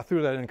Poplarville. I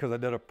threw that in because I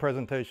did a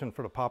presentation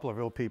for the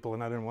Poplarville people,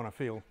 and I didn't want to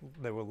feel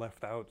they were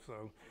left out.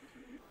 So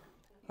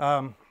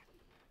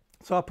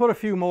I'll put a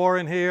few more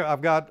in here.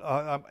 I've got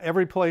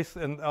every place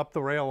up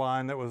the rail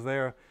line that was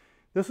there.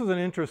 This is an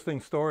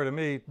interesting story to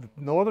me. The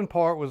northern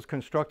part was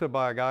constructed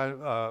by a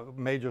guy,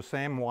 Major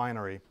Sam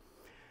Winery.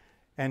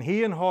 And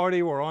he and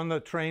Hardy were on the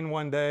train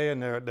one day,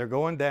 and they're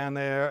going down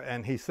there,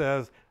 and he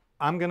says,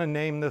 I'm going to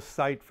name this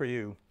site for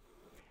you.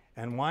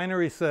 And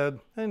Winery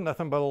said, ain't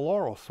nothing but a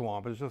laurel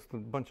swamp. It's just a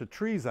bunch of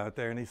trees out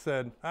there. And he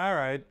said, all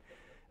right,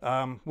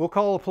 we'll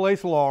call the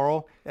place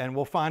Laurel, and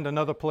we'll find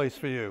another place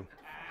for you.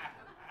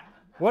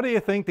 What do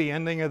you think the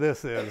ending of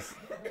this is?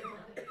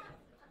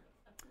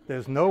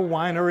 There's no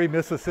Winery,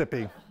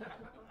 Mississippi.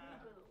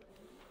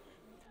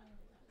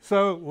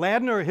 So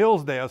Ladner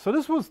Hillsdale. So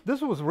this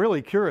was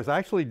really curious. I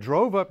actually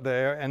drove up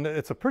there, and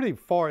it's a pretty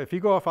far. If you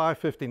go off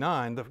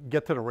I-59 to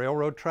get to the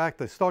railroad track,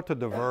 they start to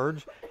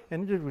diverge,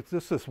 and it's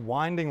just this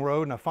winding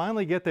road. And I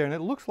finally get there, and it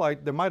looks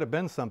like there might have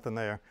been something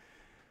there.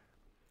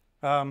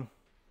 It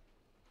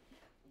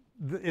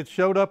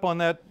showed up on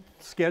that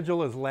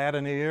schedule as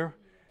Ladinier.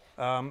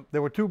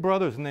 There were two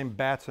brothers named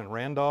Batson,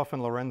 Randolph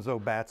and Lorenzo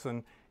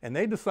Batson. And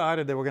they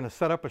decided they were going to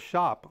set up a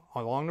shop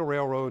along the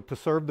railroad to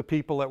serve the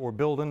people that were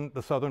building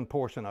the southern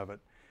portion of it.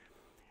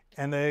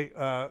 And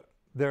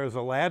there's a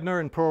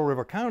Ladner in Pearl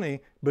River County,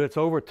 but it's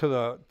over to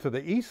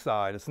the east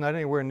side. It's not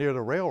anywhere near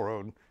the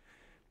railroad.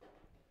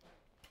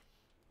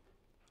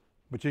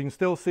 But you can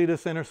still see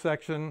this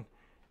intersection,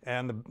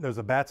 and there's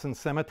a Batson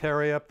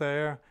Cemetery up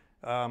there.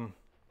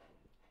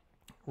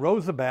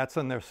 Rosa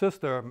Batson, their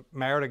sister,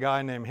 married a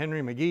guy named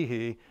Henry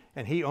McGehee,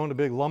 and he owned a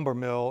big lumber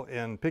mill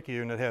in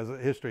Picayune that has a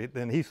history.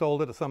 Then he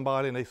sold it to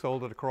somebody, and they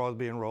sold it to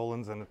Crosby and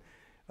Rollins, and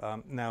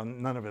now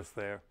none of it's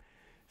there.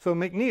 So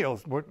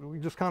McNeil's, we're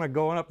just kind of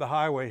going up the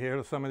highway here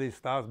to some of these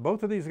stops.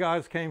 Both of these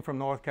guys came from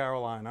North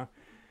Carolina.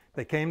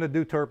 They came to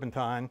do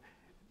turpentine.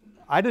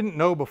 I didn't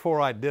know before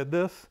I did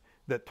this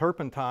that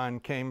turpentine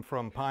came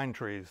from pine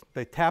trees.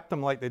 They tapped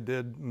them like they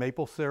did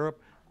maple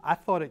syrup. I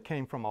thought it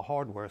came from a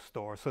hardware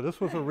store, so this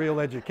was a real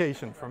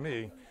education for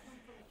me.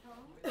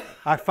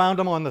 I found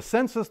them on the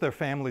census. Their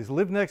families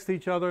lived next to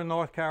each other in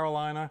North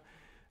Carolina.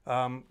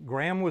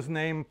 Graham was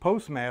named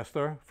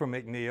postmaster for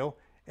McNeil,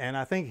 and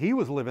I think he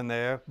was living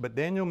there, but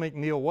Daniel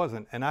McNeil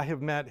wasn't. And I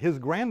have met, his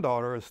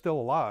granddaughter is still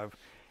alive,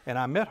 and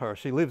I met her.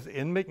 She lives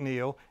in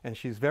McNeil, and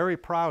she's very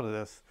proud of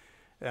this.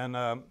 And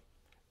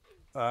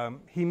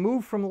he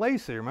moved from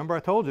Lacey. Remember I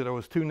told you there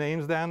was two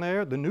names down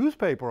there? The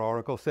newspaper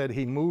article said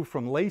he moved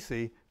from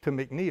Lacey to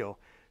McNeil.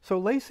 So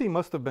Lacey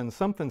must have been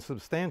something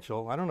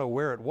substantial. I don't know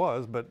where it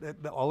was, but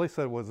all they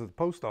said was the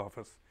post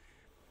office.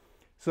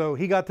 So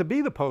he got to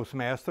be the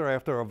postmaster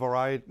after a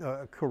variety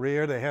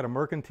career. They had a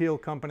mercantile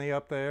company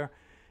up there.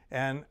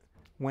 And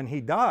when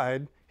he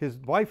died, his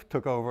wife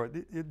took over.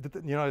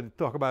 You know,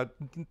 talk about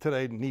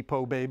today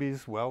Nepo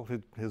babies. Well,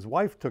 his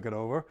wife took it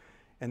over.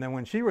 And then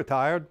when she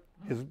retired,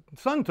 his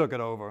son took it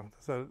over,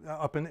 so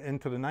up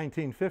into the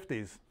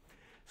 1950s.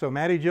 So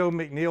Mattie Jo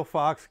McNeil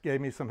Fox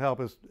gave me some help.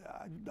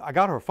 I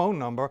got her phone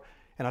number,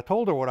 and I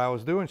told her what I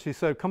was doing. She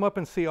said, come up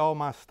and see all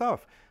my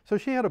stuff. So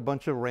she had a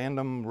bunch of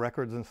random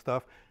records and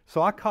stuff.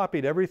 So I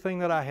copied everything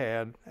that I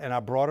had, and I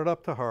brought it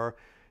up to her.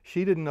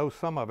 She didn't know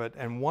some of it,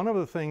 and one of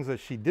the things that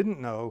she didn't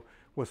know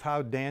was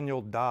how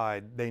Daniel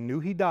died. They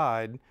knew he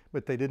died,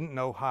 but they didn't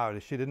know how.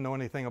 She didn't know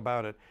anything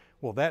about it.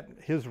 Well,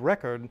 his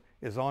record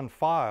is on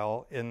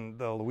file in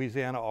the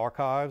Louisiana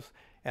archives,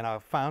 and I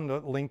found a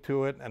link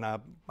to it, and I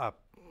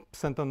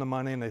sent them the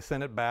money, and they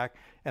sent it back.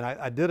 And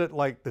I did it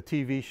like the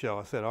TV show.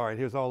 I said, all right,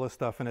 here's all this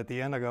stuff. And at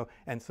the end I go,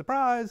 and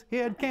surprise, he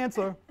had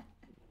cancer.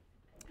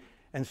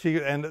 And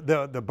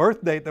the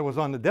birth date that was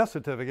on the death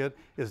certificate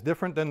is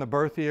different than the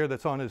birth year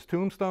that's on his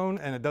tombstone,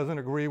 and it doesn't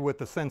agree with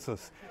the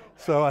census.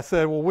 So I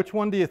said, well, which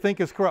one do you think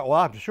is correct? Well,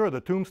 I'm sure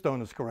the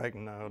tombstone is correct.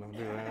 No, don't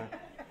do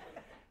that.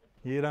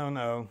 You don't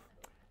know.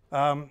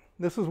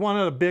 This is one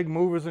of the big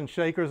movers and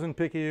shakers in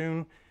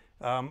Picayune.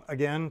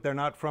 Again, they're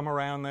not from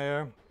around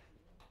there.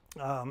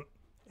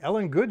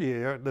 Ellen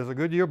Goodyear, there's a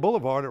Goodyear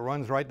Boulevard. It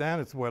runs right down.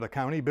 It's where the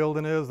county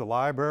building is, the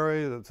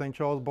library, the St.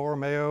 Charles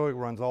Borromeo. It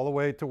runs all the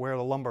way to where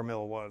the lumber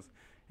mill was.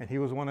 And he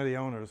was one of the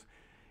owners.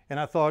 And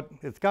I thought,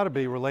 it's got to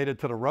be related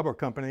to the rubber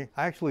company.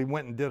 I actually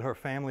went and did her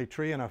family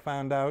tree, and I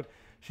found out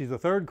she's a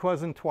third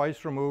cousin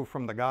twice removed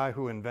from the guy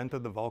who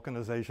invented the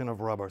vulcanization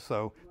of rubber.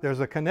 So there's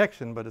a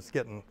connection, but it's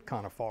getting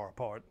kind of far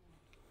apart.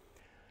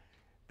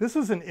 This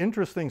is an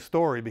interesting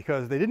story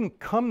because they didn't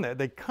come there.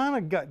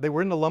 They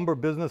were in the lumber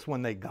business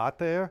when they got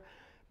there,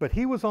 but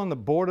he was on the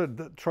board of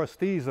the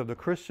trustees of the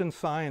Christian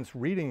Science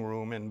Reading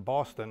Room in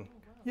Boston.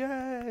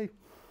 Yay!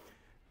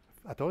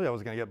 I told you I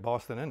was going to get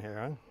Boston in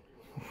here,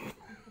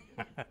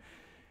 huh?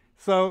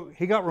 So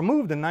he got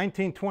removed in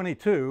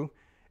 1922,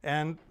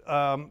 and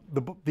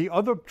the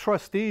other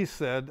trustees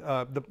said,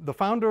 the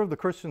founder of the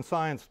Christian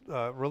Science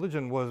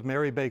religion was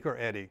Mary Baker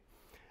Eddy.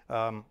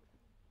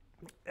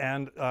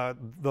 And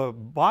the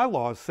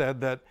bylaws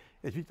said that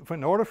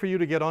in order for you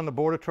to get on the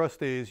board of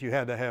trustees, you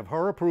had to have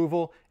her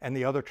approval and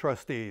the other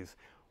trustees.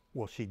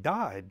 Well, she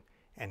died,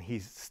 and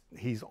he's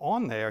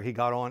on there. He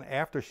got on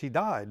after she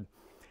died.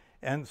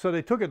 And so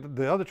they took it,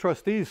 the other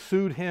trustees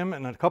sued him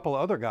and a couple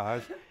of other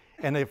guys,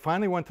 and they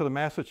finally went to the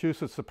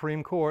Massachusetts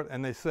Supreme Court,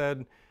 and they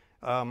said,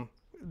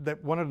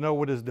 that wanted to know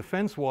what his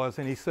defense was,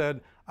 and he said,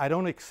 I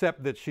don't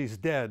accept that she's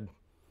dead.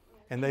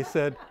 And they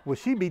said, well,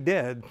 she be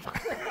dead,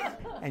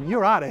 and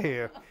you're out of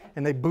here.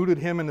 And they booted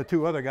him and the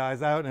two other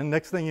guys out, and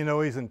next thing you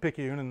know, he's in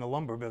Picayune in the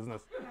lumber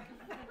business.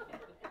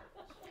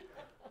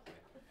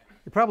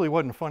 It probably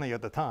wasn't funny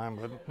at the time,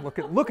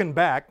 but looking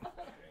back.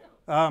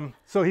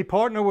 So he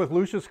partnered with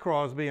Lucius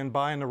Crosby in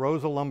buying the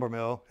Rosa Lumber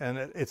Mill, and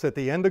it's at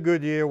the end of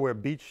Goodyear where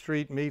Beach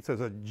Street meets.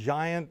 There's a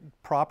giant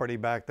property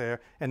back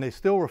there, and they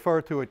still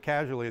refer to it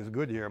casually as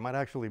Goodyear. It might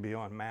actually be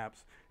on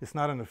maps. It's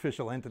not an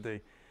official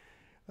entity.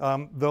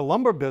 The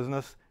lumber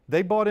business,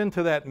 they bought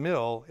into that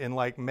mill in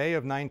like May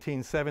of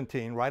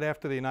 1917, right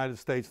after the United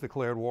States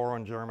declared war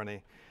on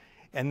Germany.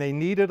 And they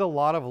needed a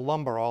lot of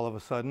lumber all of a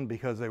sudden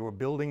because they were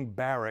building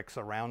barracks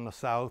around the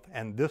South,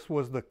 and this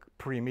was the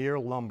premier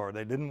lumber.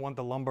 They didn't want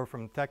the lumber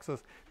from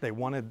Texas. They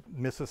wanted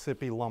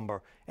Mississippi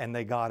lumber, and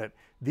they got it.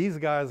 These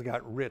guys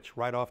got rich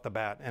right off the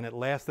bat, and it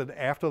lasted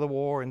after the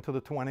war into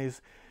the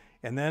 20s.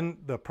 And then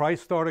the price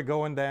started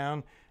going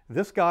down.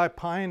 This guy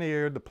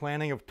pioneered the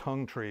planting of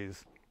tongue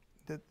trees.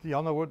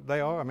 Y'all know what they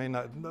are? I mean,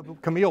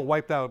 Camille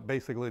wiped out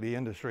basically the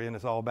industry, and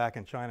it's all back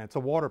in China. It's a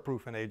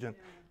waterproofing agent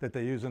that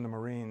they use in the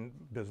marine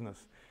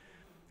business.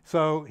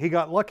 So he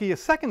got lucky a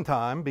second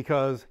time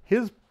because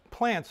his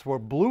plants were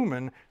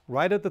blooming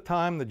right at the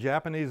time the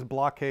Japanese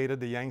blockaded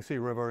the Yangtze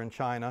River in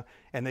China,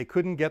 and they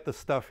couldn't get the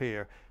stuff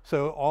here.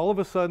 So all of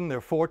a sudden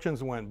their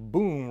fortunes went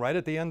boom right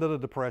at the end of the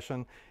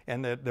Depression,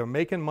 and they're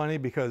making money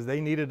because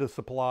they needed to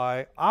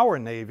supply our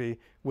Navy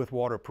with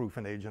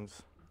waterproofing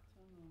agents.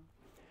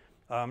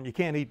 You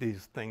can't eat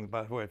these things,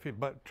 by the way. If you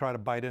try to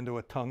bite into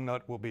a tongue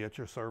nut, we'll be at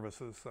your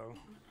services.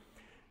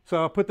 So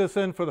I'll put this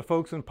in for the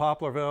folks in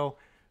Poplarville.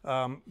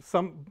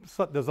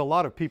 There's a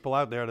lot of people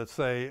out there that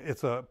say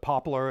it's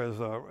poplar is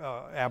an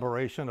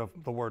aberration of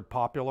the word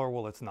popular.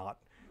 Well, it's not.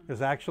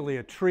 There's actually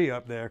a tree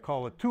up there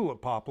called a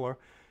tulip poplar.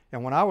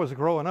 And when I was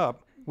growing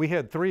up, we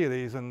had 3 of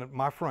these in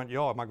my front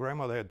yard. My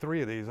grandmother had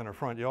 3 of these in her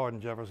front yard in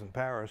Jefferson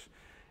Parish.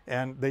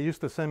 And they used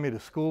to send me to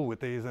school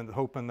with these and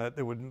hoping that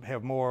it would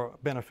have more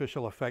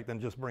beneficial effect than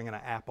just bringing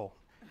an apple.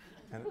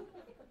 And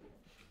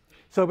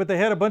so, but they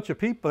had a bunch of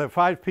people, there were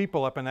 5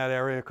 people up in that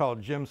area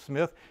called Jim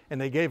Smith,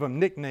 and they gave him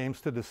nicknames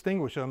to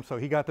distinguish him. So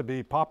he got to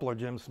be Poplar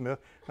Jim Smith.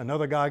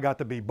 Another guy got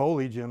to be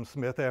Boley Jim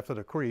Smith after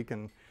the creek.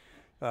 And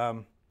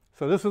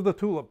so this is the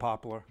tulip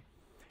poplar.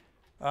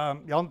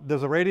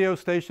 There's a radio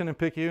station in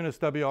Picayune, it's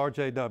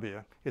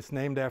WRJW. It's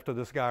named after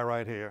this guy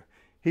right here.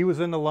 He was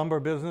in the lumber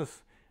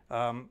business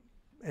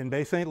in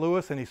Bay St.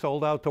 Louis, and he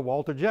sold out to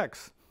Walter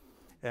Jex.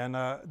 And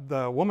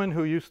the woman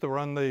who used to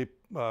run the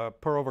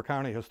Pearl River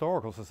County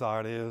Historical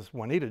Society is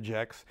Juanita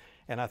Jex,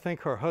 and I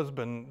think her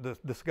husband,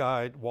 this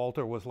guy,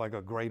 Walter, was like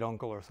a great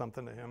uncle or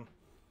something to him.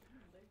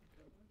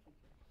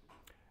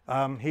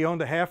 He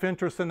owned a half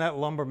interest in that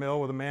lumber mill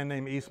with a man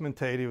named Eastman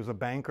Tate. He was a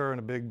banker and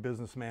a big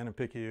businessman in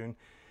Picayune.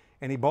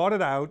 And he bought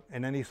it out,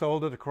 and then he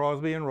sold it to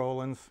Crosby and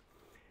Rollins.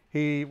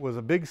 He was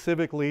a big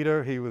civic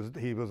leader. He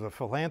was a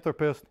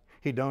philanthropist.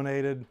 He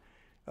donated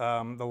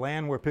the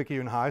land where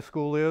Picayune High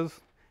School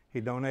is.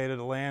 He donated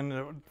the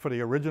land for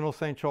the original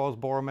St. Charles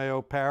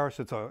Borromeo Parish.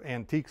 It's an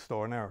antique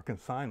store now, a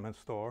consignment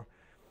store.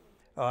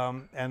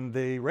 And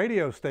the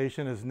radio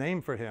station is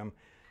named for him.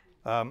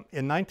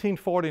 In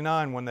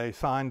 1949, when they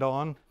signed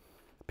on,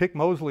 Pick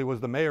Mosley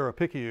was the mayor of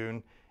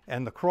Picayune,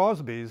 and the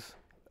Crosbys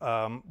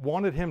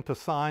wanted him to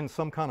sign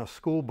some kind of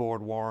school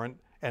board warrant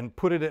and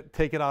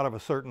take it out of a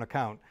certain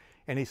account.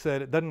 And he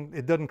said,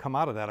 it doesn't come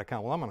out of that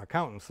account. Well, I'm an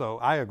accountant, so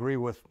I agree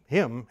with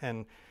him.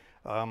 And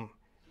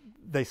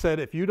they said,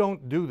 if you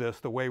don't do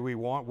this the way we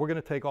want, we're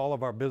going to take all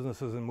of our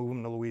businesses and move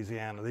them to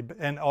Louisiana.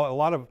 And a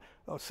lot of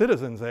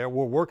citizens there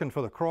were working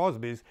for the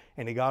Crosbys,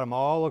 and he got them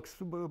all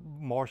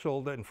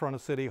marshaled in front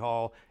of City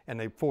Hall, and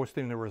they forced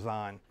him to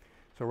resign.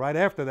 So right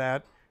after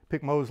that,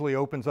 Pick Mosley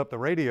opens up the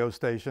radio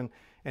station,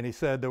 and he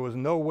said there was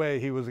no way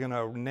he was going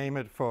to name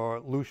it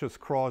for Lucius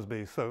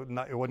Crosby, so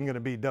it wasn't going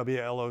to be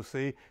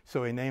WLOC,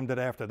 so he named it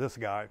after this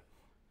guy.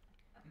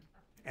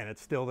 And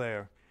it's still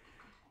there.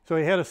 So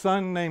he had a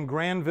son named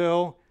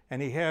Granville,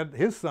 and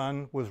his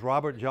son was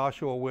Robert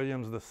Joshua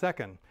Williams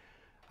II.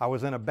 I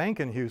was in a bank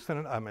in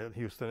Houston,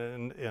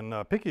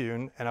 in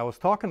Picayune, and I was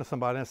talking to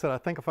somebody, and I said, I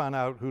think I found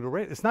out who to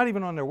rate. It's not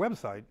even on their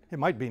website. It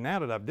might be now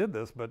that I've did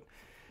this, but,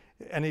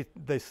 and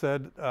they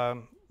said,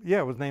 yeah,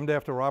 it was named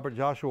after Robert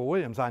Joshua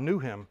Williams. I knew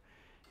him.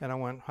 And I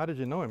went, how did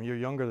you know him? You're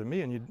younger than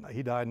me, and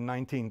he died in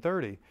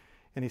 1930.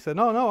 And he said,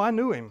 no, I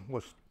knew him.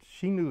 Well,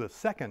 she knew the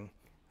second.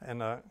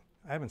 And I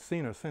haven't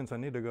seen her since. I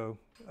need to go.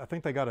 I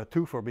think they got a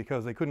twofer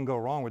because they couldn't go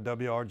wrong with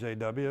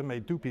WRJW. It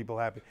made 2 people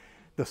happy.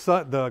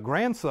 The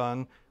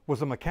grandson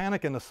was a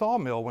mechanic in the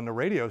sawmill when the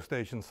radio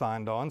station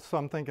signed on. So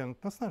I'm thinking,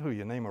 that's not who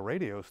you name a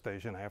radio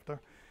station after.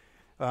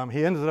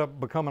 He ended up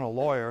becoming a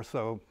lawyer,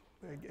 so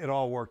it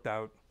all worked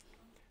out.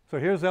 So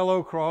here's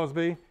L.O.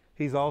 Crosby.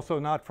 He's also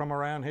not from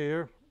around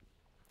here.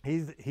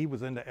 He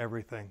was into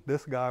everything.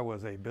 This guy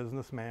was a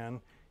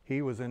businessman.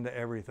 He was into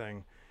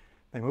everything.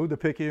 They moved to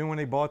Picayune when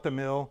he bought the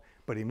mill,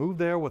 but he moved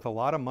there with a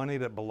lot of money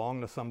that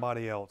belonged to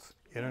somebody else,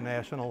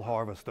 International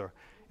Harvester.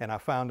 And I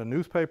found a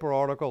newspaper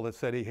article that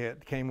said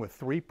came with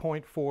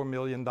 $3.4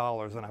 million,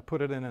 and I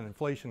put it in an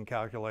inflation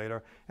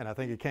calculator, and I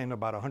think it came to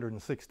about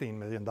 $116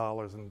 million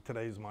in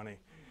today's money.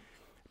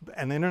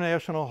 An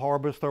International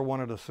Harvester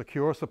wanted a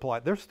secure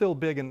supply. They're still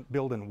big in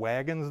building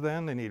wagons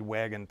then. They need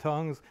wagon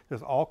tongues.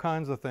 There's all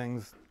kinds of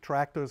things.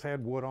 Tractors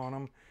had wood on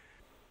them.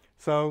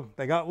 So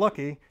they got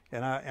lucky,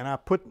 and I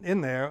put in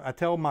there, I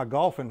tell my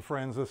golfing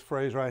friends this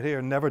phrase right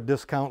here, never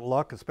discount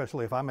luck,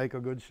 especially if I make a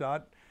good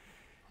shot.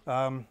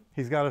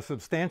 He's got a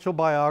substantial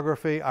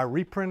biography. I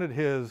reprinted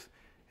his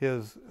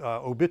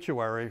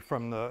obituary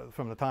from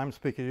the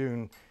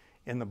Times-Picayune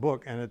in the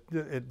book, and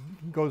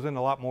it goes into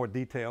a lot more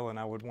detail than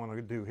I would want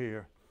to do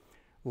here.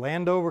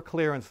 Land over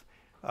clearance.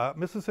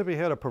 Mississippi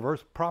had a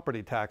perverse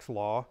property tax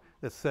law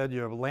that said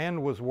your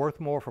land was worth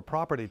more for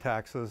property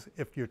taxes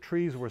if your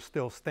trees were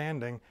still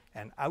standing,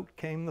 and out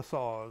came the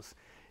saws.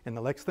 And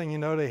the next thing you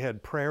know, they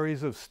had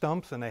prairies of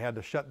stumps, and they had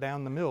to shut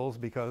down the mills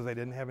because they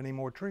didn't have any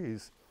more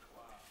trees.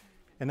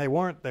 And they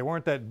weren't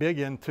that big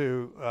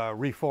into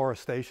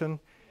reforestation.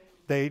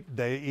 They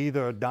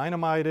either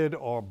dynamited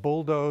or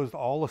bulldozed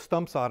all the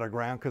stumps out of the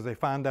ground because they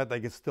found that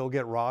they could still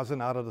get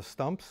rosin out of the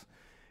stumps,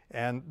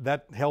 and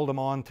that held them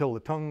on till the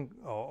tung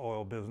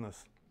oil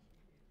business.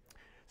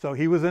 So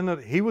he was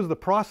the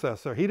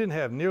processor. He didn't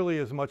have nearly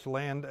as much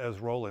land as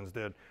Rollins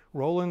did.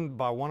 Roland,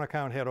 by one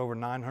account, had over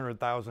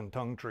 900,000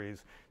 tung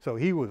trees, so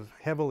he was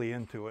heavily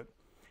into it.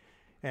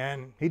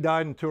 And he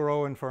died in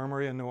Tureau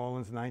Infirmary in New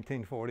Orleans in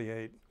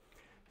 1948.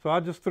 So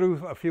I just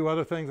threw a few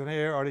other things in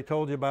here. I already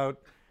told you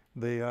about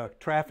the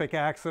traffic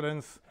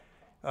accidents.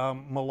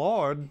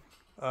 Millard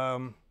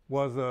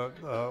was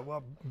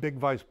a big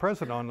vice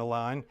president on the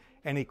line,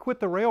 and he quit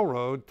the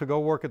railroad to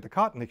go work at the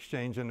cotton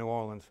exchange in New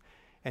Orleans.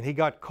 And he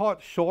got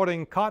caught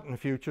shorting cotton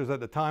futures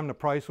at the time the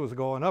price was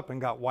going up and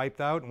got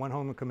wiped out and went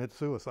home and committed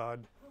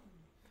suicide.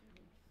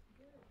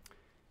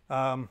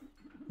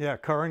 Yeah,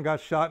 Curran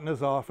got shot in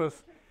his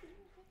office.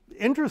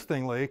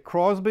 Interestingly,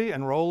 Crosby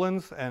and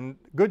Rollins and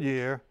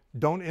Goodyear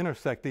don't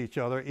intersect each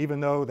other, even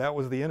though that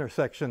was the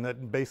intersection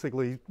that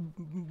basically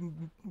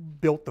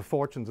built the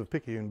fortunes of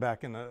Picayune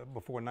back in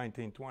before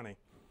 1920.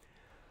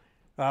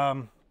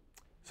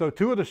 So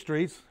two of the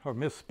streets are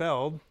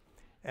misspelled,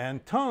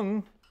 and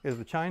tongue is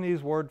the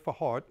Chinese word for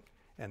heart,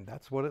 and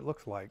that's what it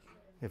looks like.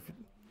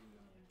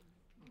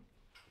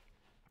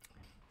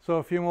 So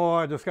a few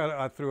more,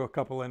 I threw a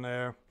couple in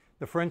there.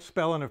 The French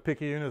spelling of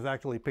Picayune is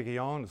actually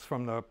Picayune. It's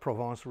from the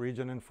Provence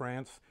region in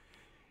France.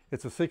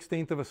 It's a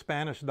 16th of a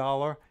Spanish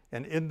dollar,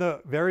 and in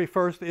the very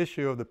first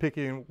issue of the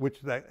Picayune,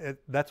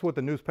 that's what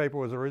the newspaper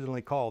was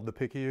originally called, the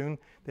Picayune,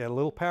 they had a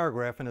little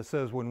paragraph and it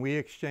says, when we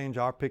exchange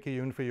our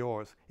Picayune for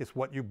yours, it's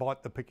what you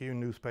bought the Picayune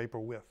newspaper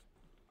with.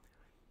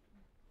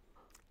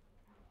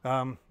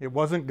 It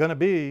wasn't going to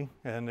be,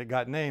 and it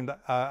got named.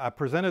 I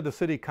presented the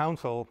city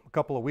council a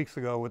couple of weeks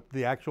ago with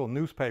the actual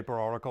newspaper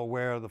article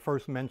where the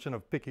first mention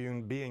of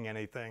Picayune being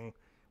anything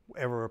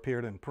ever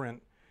appeared in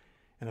print.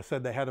 And I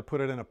said they had to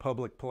put it in a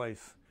public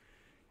place.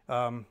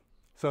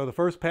 So the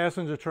first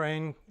passenger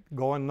train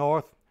going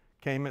north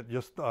came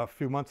just a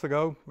few months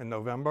ago in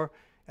November,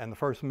 and the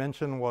first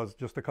mention was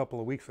just a couple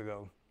of weeks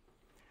ago.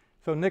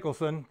 So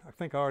Nicholson, I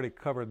think I already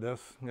covered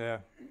this. Yeah.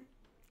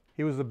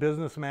 He was a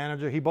business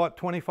manager. He bought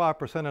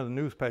 25% of the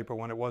newspaper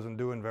when it wasn't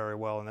doing very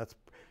well, and that's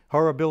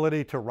her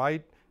ability to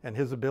write and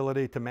his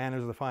ability to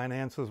manage the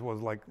finances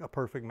was like a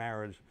perfect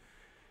marriage.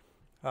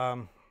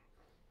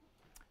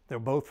 They're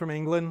both from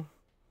England.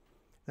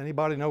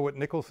 Anybody know what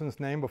Nicholson's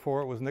name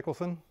before it was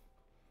Nicholson?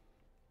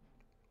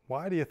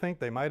 Why do you think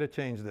they might have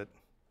changed it?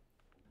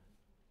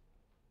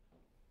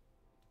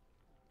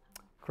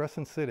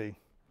 Crescent City.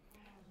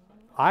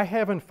 I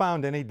haven't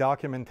found any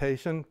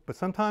documentation, but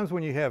sometimes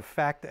when you have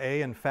fact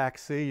A and fact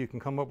C, you can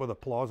come up with a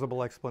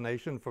plausible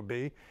explanation for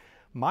B.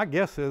 My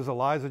guess is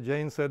Eliza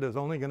Jane said there's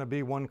only going to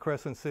be one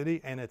Crescent City,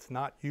 and it's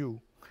not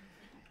you.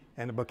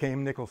 And it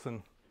became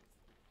Nicholson.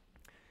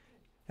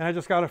 And I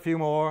just got a few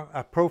more.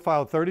 I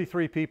profiled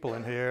 33 people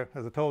in here.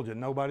 As I told you,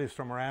 nobody's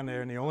from around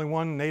there, and the only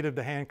one native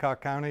to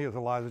Hancock County is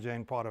Eliza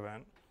Jane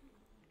Potvin.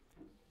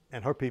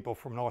 And her people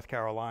from North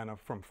Carolina,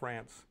 from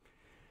France.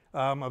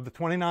 Of the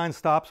 29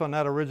 stops on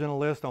that original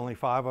list, only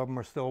 5 of them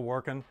are still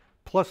working,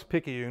 plus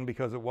Picayune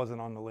because it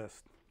wasn't on the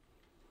list.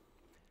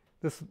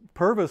 This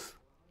Purvis,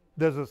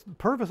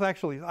 Purvis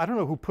actually, I don't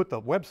know who put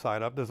the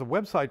website up. There's a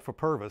website for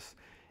Purvis,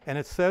 and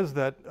it says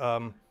that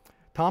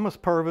Thomas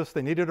Purvis,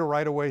 they needed a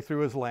right-of-way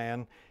through his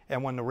land,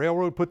 and when the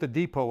railroad put the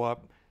depot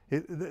up,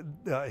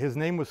 his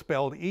name was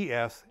spelled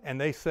E-S, and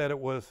they said it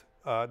was,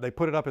 they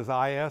put it up as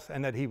I-S,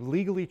 and that he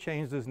legally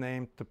changed his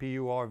name to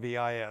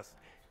P-U-R-V-I-S.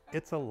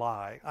 It's a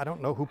lie. I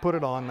don't know who put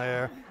it on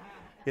there.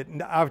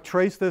 I've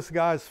traced this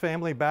guy's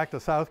family back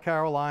to South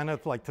Carolina,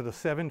 like to the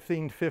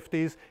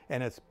 1750s,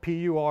 and it's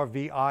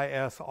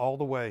P-U-R-V-I-S all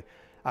the way.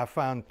 I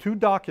found 2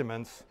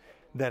 documents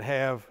that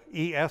have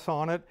E-S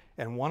on it,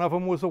 and one of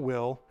them was a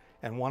will,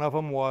 and one of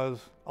them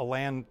was a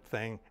land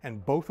thing,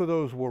 and both of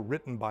those were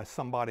written by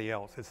somebody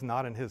else. It's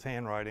not in his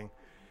handwriting.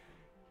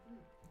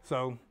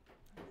 So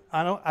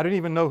I don't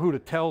even know who to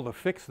tell to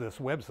fix this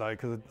website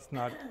because it's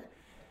not.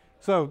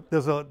 So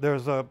there's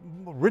a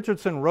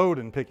Richardson Road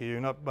in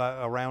Picayune up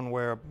around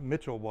where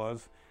Mitchell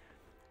was.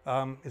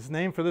 It's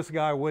named for this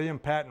guy, William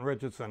Patton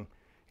Richardson.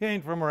 He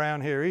ain't from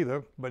around here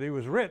either, but he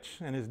was rich,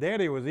 and his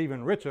daddy was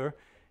even richer.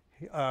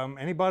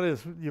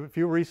 If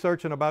you're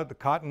researching about the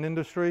cotton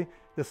industry,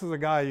 this is a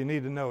guy you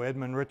need to know,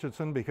 Edmund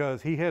Richardson,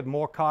 because he had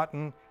more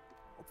cotton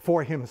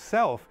for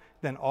himself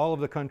than all of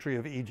the country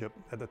of Egypt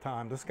at the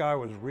time. This guy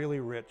was really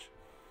rich.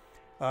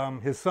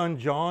 His son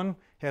John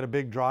had a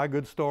big dry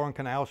goods store on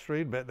Canal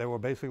Street, but they were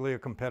basically a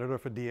competitor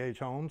for D.H.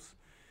 Holmes.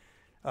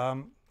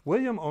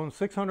 William owned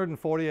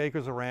 640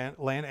 acres of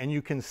land, and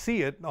you can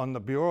see it on the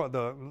Bureau,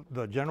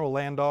 the General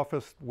Land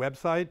Office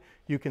website.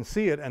 You can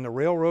see it, and the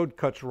railroad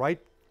cuts right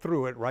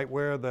through it, right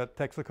where the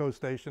Texaco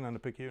station and the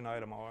Picayune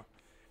item are.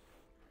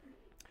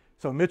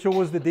 So Mitchell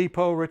was the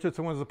depot,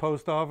 Richardson was the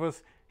post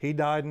office. He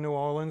died in New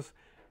Orleans.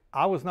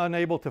 I was not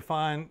able to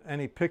find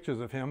any pictures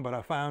of him, but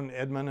I found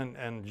Edmund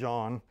and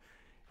John.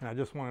 And I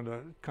just wanted to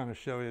kind of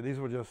show you. These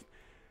were just,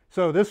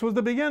 so this was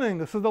the beginning.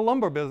 This is the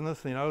lumber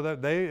business. You know,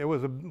 it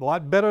was a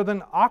lot better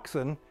than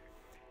oxen.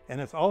 And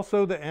it's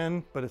also the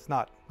end, but it's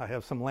not. I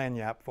have some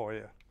lagniappe for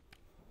you.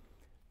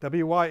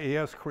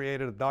 WYES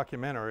created a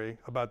documentary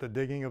about the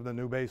digging of the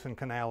New Basin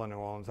Canal in New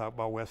Orleans out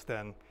by West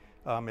End.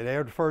 It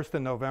aired first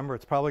in November.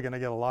 It's probably going to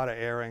get a lot of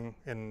airing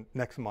in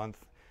next month.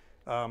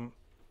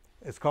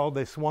 It's called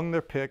They Swung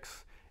Their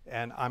Picks,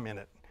 and I'm in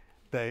it.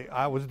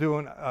 I was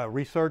doing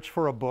research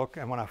for a book,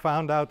 and when I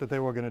found out that they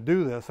were going to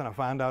do this and I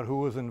found out who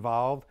was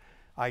involved,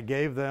 I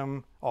gave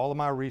them all of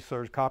my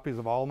research, copies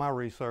of all of my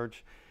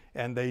research,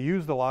 and they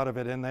used a lot of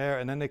it in there,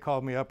 and then they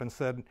called me up and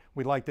said,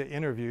 we'd like to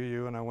interview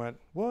you, and I went,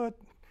 what?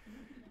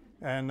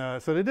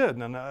 And so they did,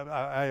 and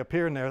I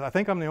appear in there. I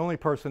think I'm the only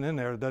person in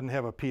there that doesn't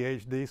have a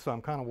PhD, so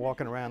I'm kind of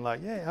walking around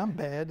like, yeah, I'm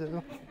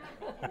bad.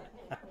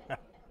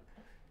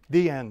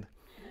 The end.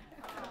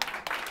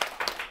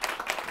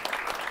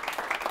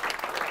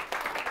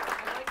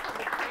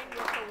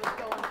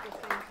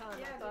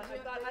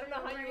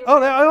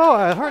 Oh,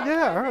 I heard,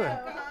 yeah, I heard it.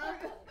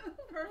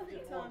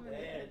 Perfect time in the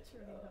picture.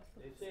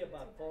 They say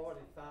about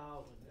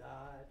 40,000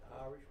 died,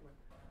 Irishmen,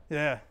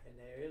 Yeah. and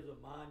there is a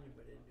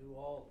monument in New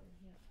Orleans.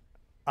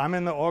 I'm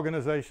in the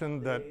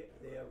organization that,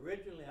 They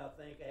originally, I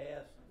think,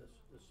 asked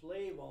the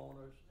slave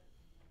owners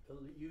to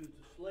use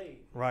the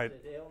slaves. Right.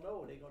 They said, hell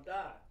no, they're gonna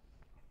die.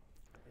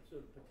 And so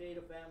the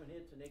potato famine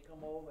hits, and they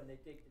come over and they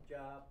take the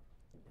job,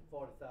 and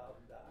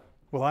 40,000 died.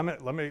 well,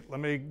 let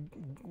me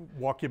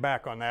walk you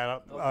back on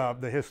that.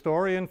 The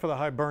historian for the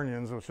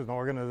Hibernians, which is an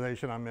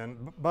organization I'm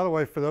in. By the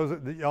way, for those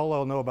that y'all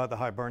all know about the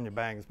Hibernia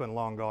Bank, it's been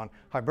long gone.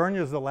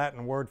 Hibernia is the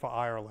Latin word for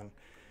Ireland.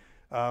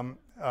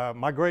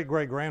 My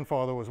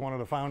great-great-grandfather was one of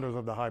the founders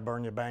of the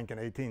Hibernia Bank in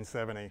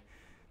 1870.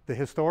 The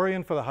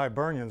historian for the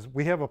Hibernians,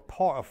 we have a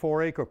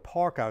 4-acre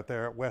park out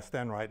there at West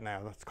End right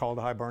now. It's called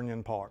the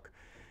Hibernian Park.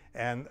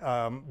 And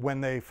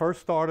when they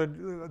first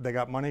started, they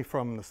got money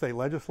from the state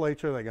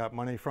legislature, they got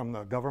money from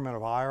the government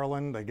of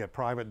Ireland, they get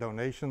private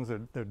donations,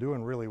 they're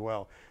doing really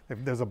well.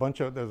 There's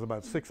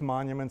about 6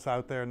 monuments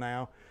out there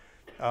now.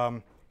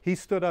 He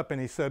stood up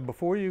and he said,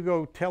 before you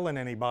go telling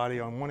anybody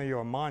on one of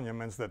your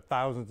monuments that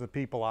thousands of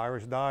people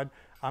Irish died,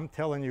 I'm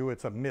telling you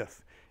it's a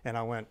myth. And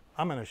I went,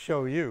 I'm gonna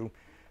show you.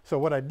 So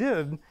what I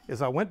did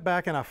is I went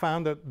back and I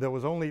found that there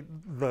was only,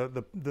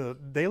 the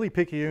Daily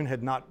Picayune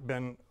had not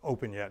been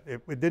open yet.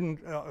 It didn't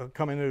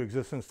come into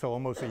existence till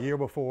almost a year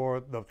before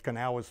the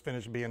canal was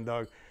finished being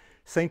dug.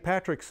 St.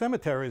 Patrick's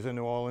cemeteries in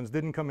New Orleans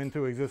didn't come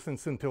into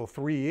existence until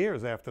 3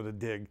 years after the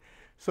dig.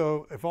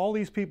 So if all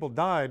these people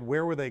died,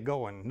 where were they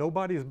going?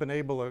 Nobody's been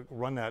able to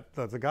run that.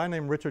 There's a guy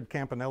named Richard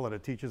Campanella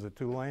that teaches at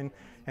Tulane,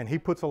 and he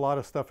puts a lot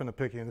of stuff in the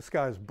Picayune. This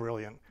guy's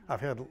brilliant.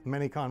 I've had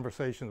many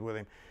conversations with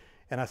him.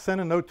 And I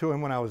sent a note to him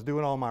when I was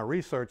doing all my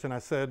research, and I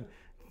said,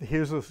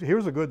 here's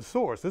a good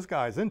source. This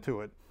guy's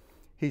into it.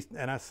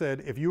 And I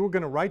said, if you were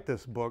going to write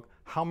this book,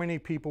 how many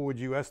people would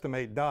you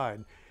estimate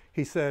died?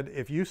 He said,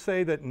 if you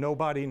say that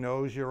nobody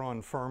knows, you're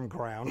on firm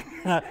ground.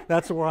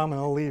 That's where I'm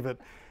going to leave it.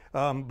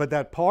 But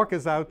that park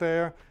is out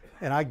there,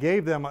 and I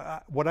gave them,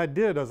 what I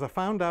did is I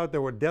found out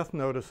there were death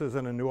notices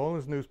in a New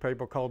Orleans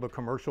newspaper called the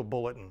Commercial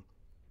Bulletin.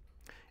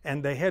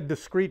 And they had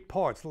discrete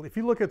parts. If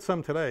you look at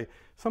some today,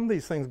 some of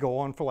these things go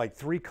on for like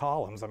 3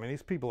 columns. I mean,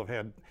 these people have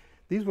had,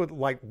 these were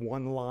like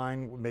 1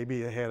 line,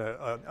 maybe they had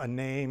a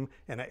name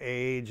and an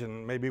age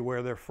and maybe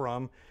where they're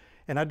from.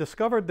 And I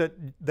discovered that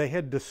they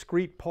had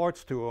discrete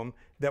parts to them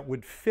that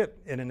would fit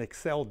in an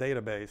Excel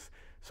database.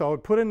 So I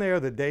would put in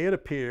there the day it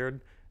appeared,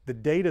 the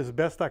date as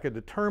best I could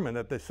determine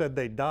that they said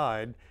they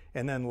died,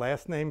 and then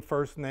last name,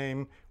 first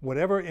name,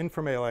 whatever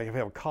information, like if you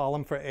have a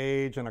column for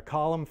age and a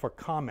column for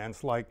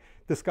comments, like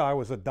this guy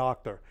was a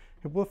doctor.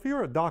 Well, if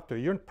you're a doctor,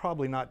 you're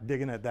probably not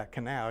digging at that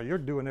canal. You're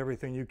doing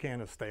everything you can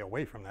to stay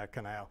away from that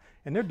canal.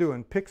 And they're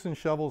doing picks and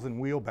shovels and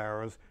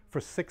wheelbarrows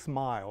for 6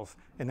 miles,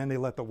 and then they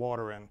let the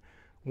water in.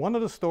 One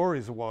of the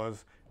stories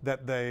was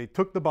that they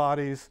took the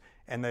bodies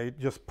and they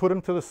just put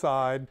them to the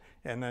side,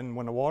 and then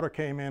when the water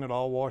came in, it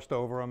all washed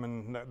over them.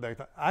 And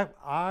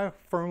I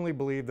firmly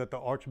believe that the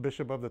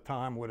Archbishop of the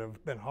time would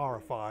have been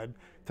horrified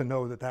to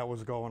know that that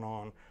was going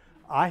on.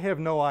 I have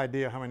no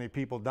idea how many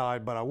people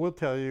died, but I will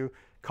tell you,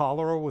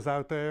 cholera was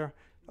out there,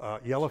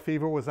 yellow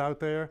fever was out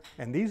there,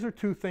 and these are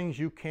 2 things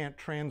you can't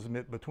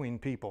transmit between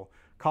people.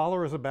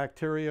 Cholera is a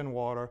bacteria in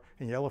water,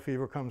 and yellow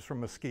fever comes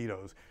from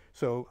mosquitoes.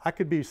 So I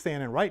could be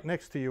standing right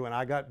next to you and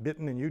I got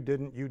bitten and you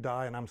didn't, you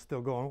die, and I'm still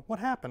going, what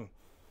happened?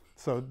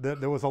 So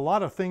there was a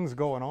lot of things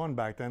going on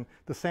back then.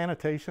 The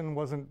sanitation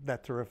wasn't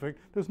that terrific.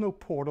 There's no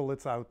portal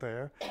that's out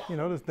there. You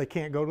know, they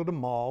can't go to the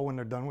mall when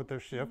they're done with their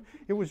shift.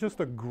 It was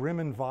just a grim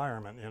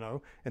environment, you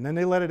know. And then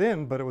they let it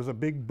in, but it was a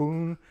big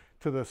boon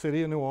to the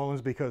city of New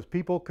Orleans because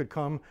people could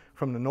come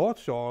from the North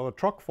Shore, the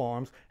truck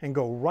farms, and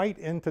go right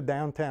into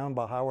downtown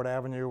by Howard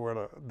Avenue where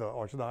the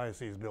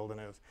Archdiocese building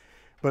is.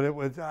 But it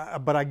was,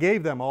 but I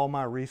gave them all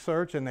my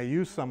research, and they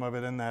used some of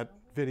it in that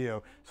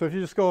video. So if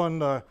you just go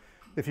on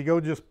if you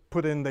go just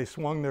put in they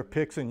swung their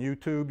picks in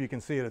YouTube, you can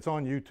see it. It's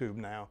on YouTube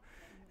now.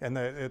 And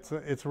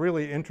it's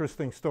really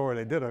interesting story.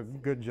 They did a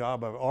good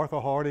job of it. Arthur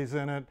Hardy's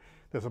in it.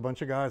 There's a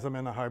bunch of guys I'm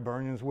in the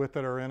Hibernians with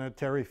that are in it.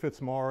 Terry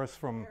Fitzmaurice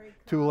from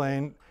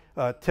Tulane.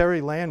 Terry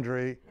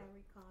Landry.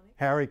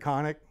 Harry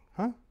Connick.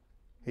 Huh?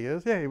 He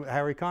is? Yeah,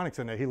 Harry Connick's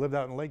in there. He lived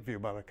out in Lakeview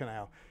by the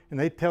canal. And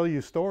they tell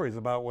you stories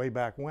about way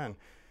back when.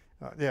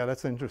 Yeah,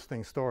 that's an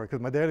interesting story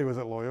because my daddy was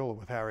at Loyola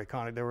with Harry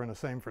Connick. They were in the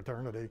same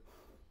fraternity.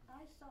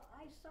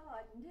 I saw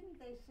it, and didn't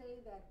they say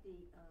that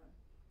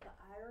the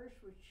Irish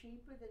were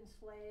cheaper than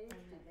slaves?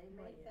 Did they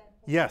make that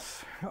point?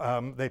 Yes,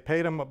 they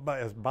paid them,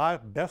 as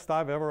best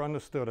I've ever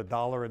understood,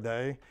 $1 a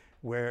day,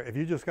 where if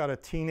you just got a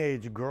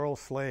teenage girl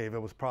slave,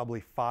 it was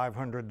probably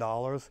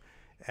 $500.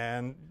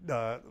 And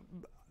the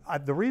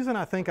reason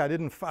I think I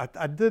didn't,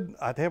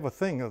 I'd have a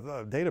thing, a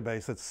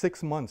database that's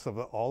 6 months of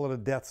all of the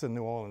deaths in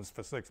New Orleans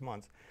for 6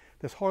 months.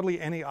 There's hardly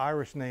any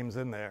Irish names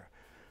in there.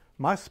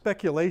 My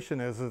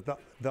speculation is that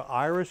the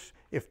Irish,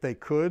 if they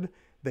could,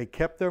 they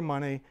kept their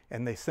money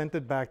and they sent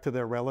it back to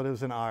their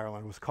relatives in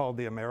Ireland. It was called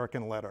the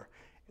American letter.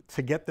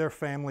 to get their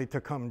family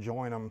to come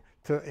join them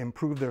to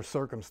improve their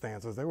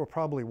circumstances. They were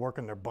probably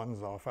working their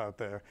buns off out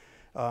there.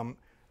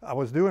 I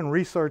was doing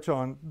research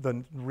on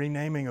the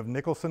renaming of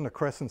Nicholson to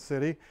Crescent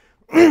City,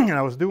 and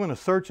I was doing a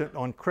search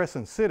on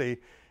Crescent City,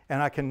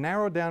 and I can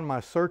narrow down my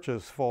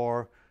searches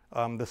for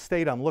the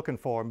state I'm looking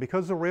for. And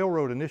because the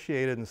railroad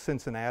initiated in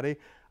Cincinnati,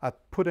 I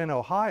put in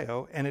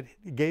Ohio, and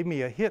it gave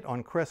me a hit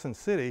on Crescent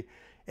City.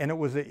 And it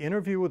was an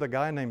interview with a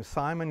guy named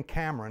Simon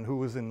Cameron, who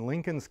was in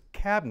Lincoln's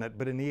cabinet,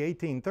 but in the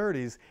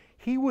 1830s,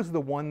 he was the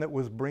one that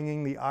was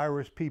bringing the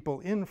Irish people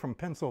in from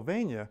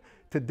Pennsylvania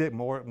to dig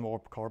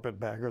more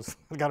carpetbaggers.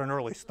 Got an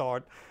early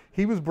start.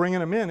 He was bringing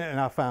them in, and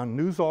I found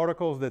news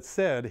articles that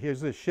said,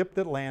 here's a ship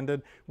that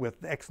landed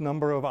with X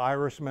number of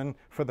Irishmen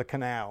for the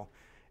canal.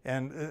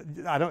 And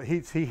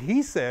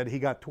he said he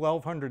got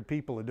 1,200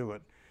 people to do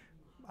it.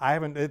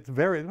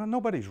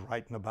 Nobody's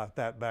writing about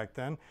that back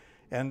then.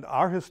 And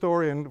our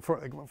historian,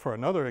 for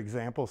another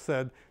example,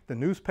 said the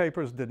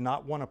newspapers did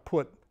not want to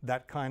put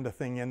that kind of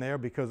thing in there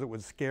because it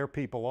would scare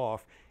people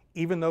off,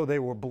 even though they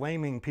were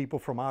blaming people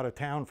from out of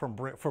town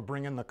for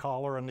bringing the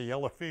cholera and the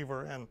yellow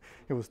fever, and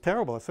it was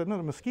terrible. I said, no,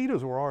 the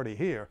mosquitoes were already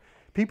here.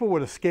 People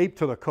would escape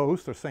to the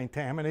coast or St.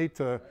 Tammany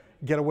to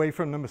get away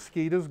from the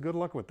mosquitoes. Good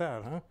luck with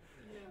that, huh? I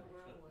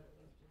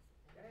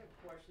have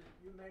a question.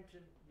 You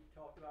mentioned, you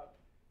talked about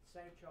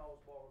St. Charles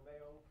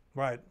Borromeo.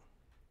 Right.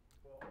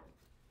 Well,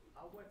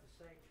 I went to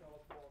St.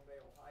 Charles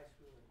Borromeo High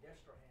School in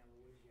Destrahan,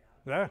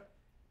 Louisiana. Yeah.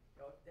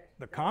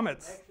 The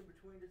Comets. There's a connection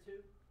between the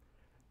two?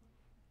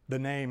 The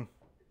name.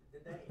 The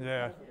name.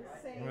 Yeah.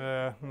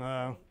 Yeah.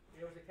 No.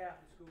 It was a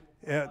Catholic school.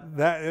 Yeah.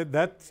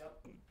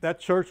 That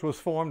church was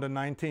formed in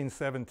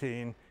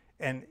 1917,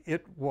 and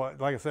it was,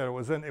 like I said,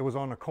 it was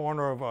on the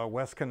corner of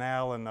West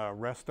Canal and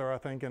Rester, I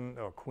think, and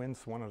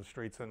Quince, one of the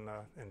streets in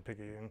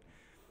Picayune.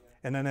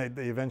 And then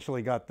they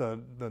eventually got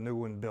the new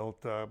one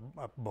built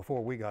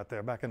before we got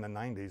there, back in the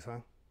 90s,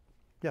 huh?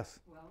 Yes.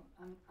 Well,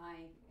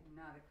 I am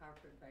not a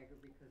carpetbagger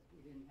because we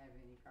didn't have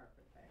any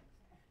carpetbags.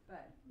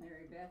 But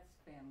Mary Beth's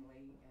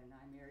family, and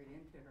I married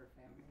into her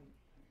family,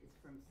 is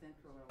from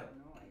Central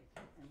Illinois.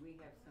 And we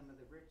have some of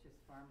the richest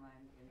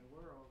farmland in the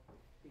world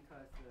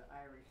because the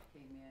Irish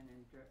came in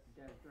and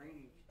dug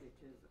drainage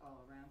ditches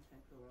all around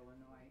Central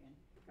Illinois and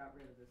got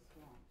rid of the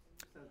swamps.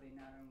 So they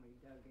not only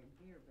dug in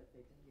here, but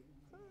they dug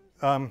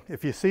in here.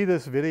 If you see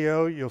this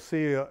video, you'll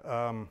see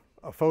a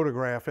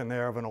photograph in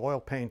there of an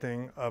oil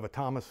painting of a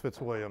Thomas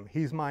Fitzwilliam.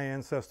 He's my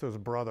ancestor's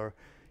brother.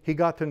 He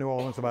got to New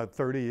Orleans about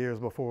 30 years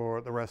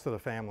before the rest of the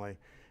family.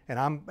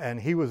 And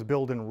he was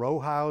building row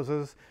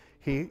houses.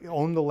 He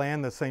owned the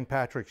land that St.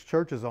 Patrick's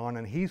Church is on,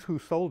 and he's who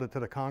sold it to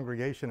the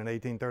congregation in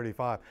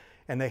 1835.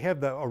 And they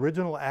have the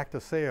original act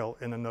of sale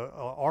in the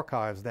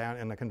archives down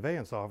in the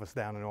conveyance office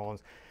down in New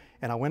Orleans.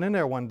 And I went in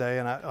there one day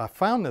and I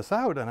found this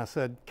out, and I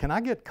said, can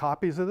I get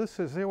copies of this?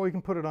 He said, well, we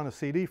can put it on a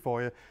CD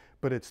for you,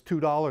 but it's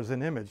 $2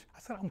 an image.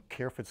 I said, I don't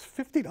care if it's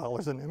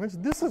 $50 an image.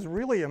 This is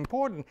really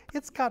important.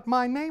 It's got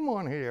my name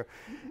on here.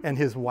 And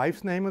his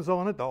wife's name was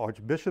on it. The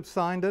Archbishop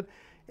signed it.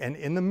 And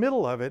in the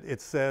middle of it, it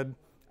said,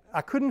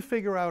 I couldn't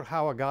figure out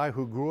how a guy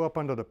who grew up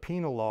under the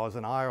penal laws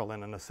in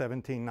Ireland in the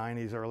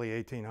 1790s, early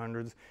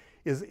 1800s,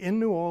 is in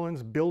New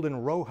Orleans building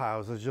row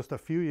houses just a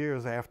few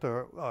years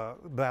after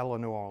the Battle of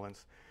New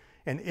Orleans.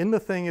 And in the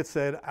thing it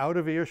said, out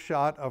of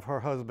earshot of her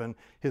husband,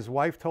 his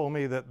wife told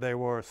me that they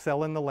were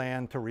selling the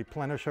land to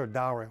replenish her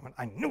dowry. I went,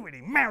 I knew it,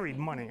 he married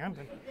money.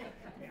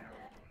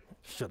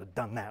 Should have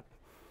done that.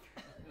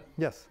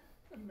 Yes?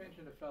 You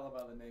mentioned a fellow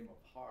by the name of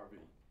Harvey.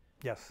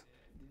 Yes.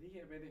 Did he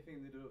have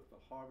anything to do with the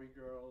Harvey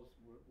girls?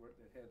 What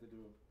that had to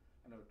do with,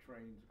 I know,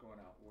 trains going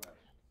out west?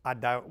 I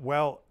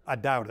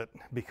doubt it,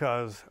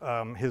 because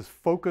his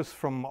focus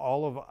from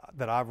all of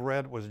that I've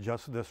read was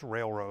just this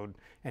railroad,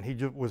 and he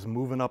just was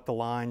moving up the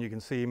line. You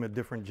can see him at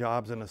different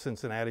jobs in the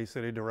Cincinnati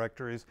city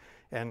directories,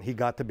 and he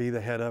got to be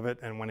the head of it.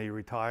 And when he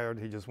retired,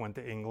 he just went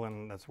to England,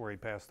 and that's where he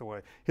passed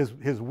away.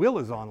 His will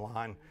is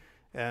online,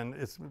 and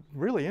it's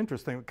really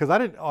interesting because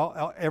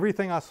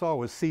everything I saw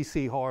was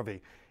C.C.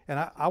 Harvey, and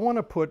I want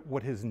to put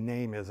what his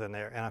name is in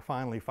there, and I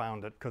finally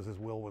found it because his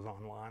will was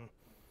online.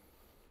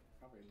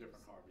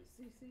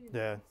 CC is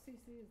Yeah.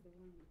 CC is the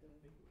one with the.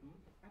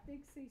 I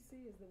think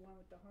CC is the one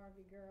with the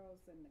Harvey girls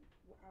and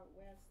out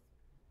west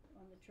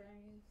on the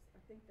trains.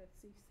 I think that's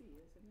CC,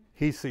 isn't it?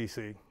 He's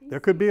CC. There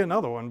could be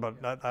another one,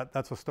 but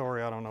that's a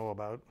story I don't know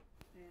about.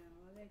 Yeah,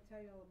 well, they tell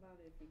you all about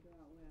it if you go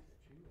out west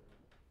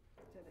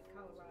to the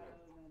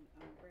Colorado and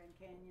Grand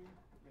Canyon,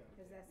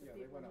 because that's the Yeah,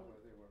 they people went out who. where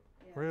they were.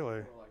 Yeah,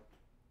 Really? They were like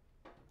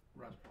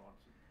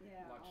restaurants and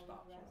Yeah, lunch all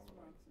stops the all over.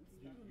 restaurants and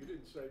stuff. You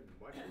didn't say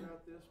much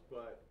about this,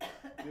 but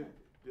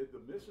did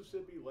the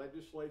Mississippi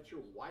legislature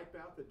wipe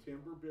out the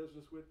timber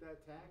business with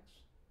that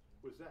tax?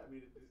 Was that, I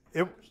mean, did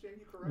I understand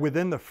you correctly?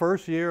 Within the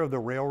first year of the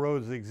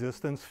railroad's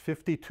existence,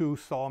 52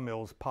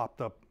 sawmills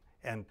popped up,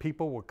 and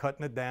people were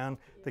cutting it down.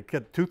 They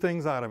cut two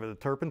things out of it, the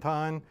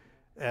turpentine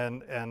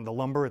and the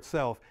lumber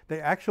itself. They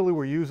actually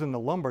were using the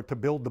lumber to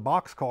build the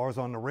boxcars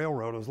on the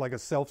railroad. It was like a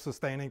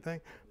self-sustaining thing,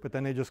 but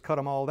then they just cut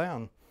them all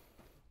down.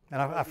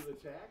 And Because of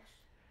the tax?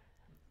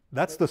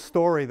 that's the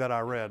story that I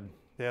read.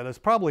 there. There's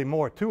probably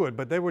more to it,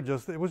 but it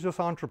was just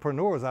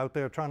entrepreneurs out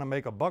there trying to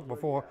make a buck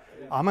before,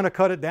 I'm going to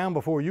cut it down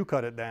before you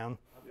cut it down.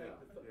 I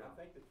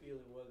think the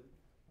feeling was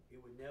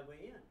it would never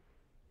end.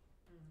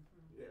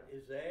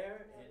 It's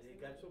there, and they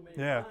got so many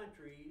pine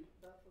trees,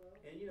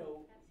 and you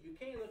know, you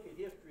can't look at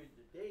history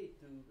today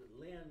through the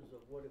lens of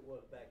what it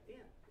was back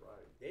then.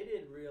 Right. They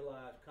didn't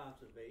realize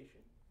conservation.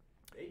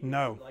 They just,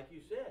 No. like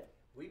you said,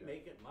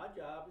 my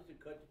job is to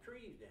cut the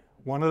trees down.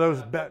 One of those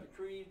I cut the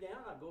trees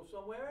down, I go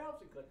somewhere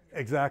else and cut the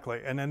trees.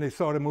 Exactly, and then they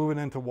started moving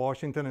into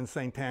Washington and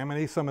St.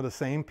 Tammany. Some of the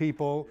same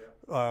people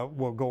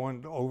were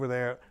going over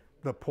there.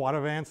 The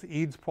Poitevins,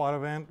 Eads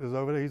Poitevin is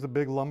over there. He's a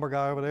big lumber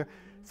guy over there.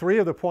 3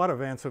 of the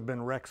Poitevins have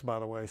been wrecks, by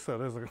the way, so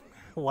there's a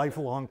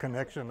lifelong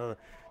connection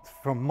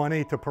from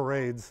money to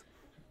parades.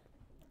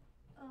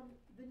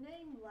 The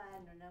name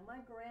Ladner, now my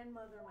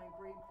grandmother, my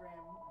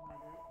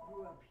great-grandmother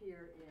grew up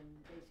here in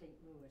Bay St.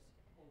 Louis.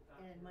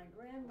 And my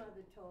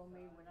grandmother told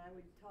me when I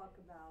would talk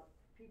about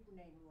people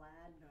named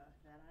Ladner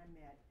that I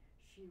met,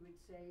 she would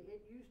say,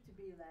 it used to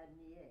be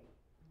Ladnier.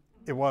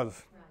 It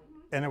was,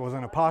 and it was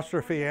an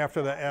apostrophe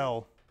after the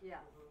L. Yeah.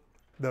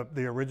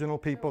 The original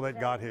people So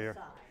that got was here. the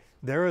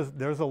size.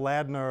 There's a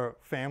Ladner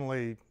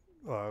family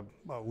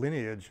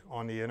lineage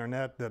on the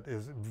internet that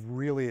is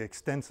really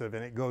extensive,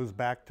 and it goes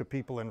back to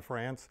people in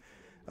France.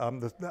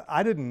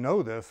 I didn't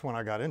know this when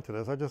I got into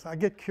this. I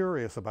get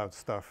curious about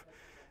stuff,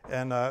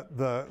 and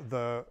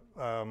the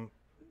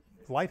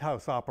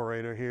lighthouse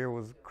operator here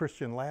was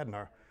Christian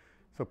Ladner,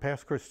 so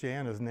Pass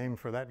Christian is named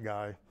for that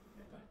guy.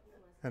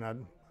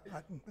 And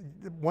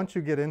once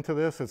you get into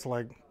this, it's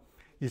like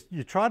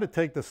you try to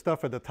take the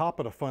stuff at the top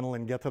of the funnel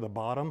and get to the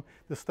bottom.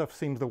 This stuff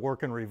seems to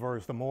work in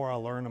reverse. The more I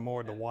learn, the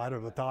wider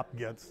the top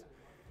gets.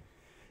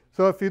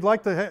 So if you'd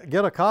like to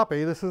get a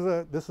copy, this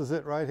is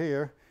it right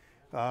here.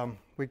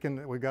 We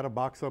got a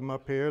box of them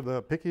up here.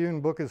 The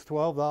Picayune book is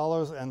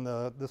 $12, and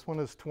this one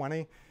is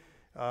 $20.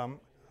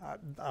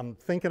 I'm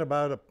thinking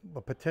about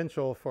a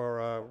potential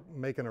for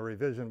making a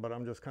revision, but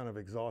I'm just kind of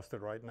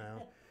exhausted right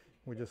now.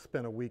 We just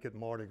spent a week at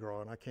Mardi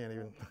Gras, and I can't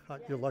even.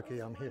 You're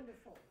lucky I'm here.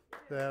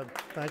 Yeah,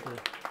 thank you.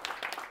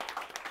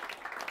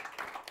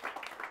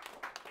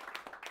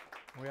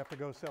 We have to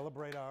go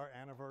celebrate our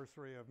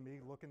anniversary of me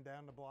looking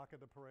down the block at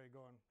the parade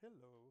going,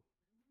 hello.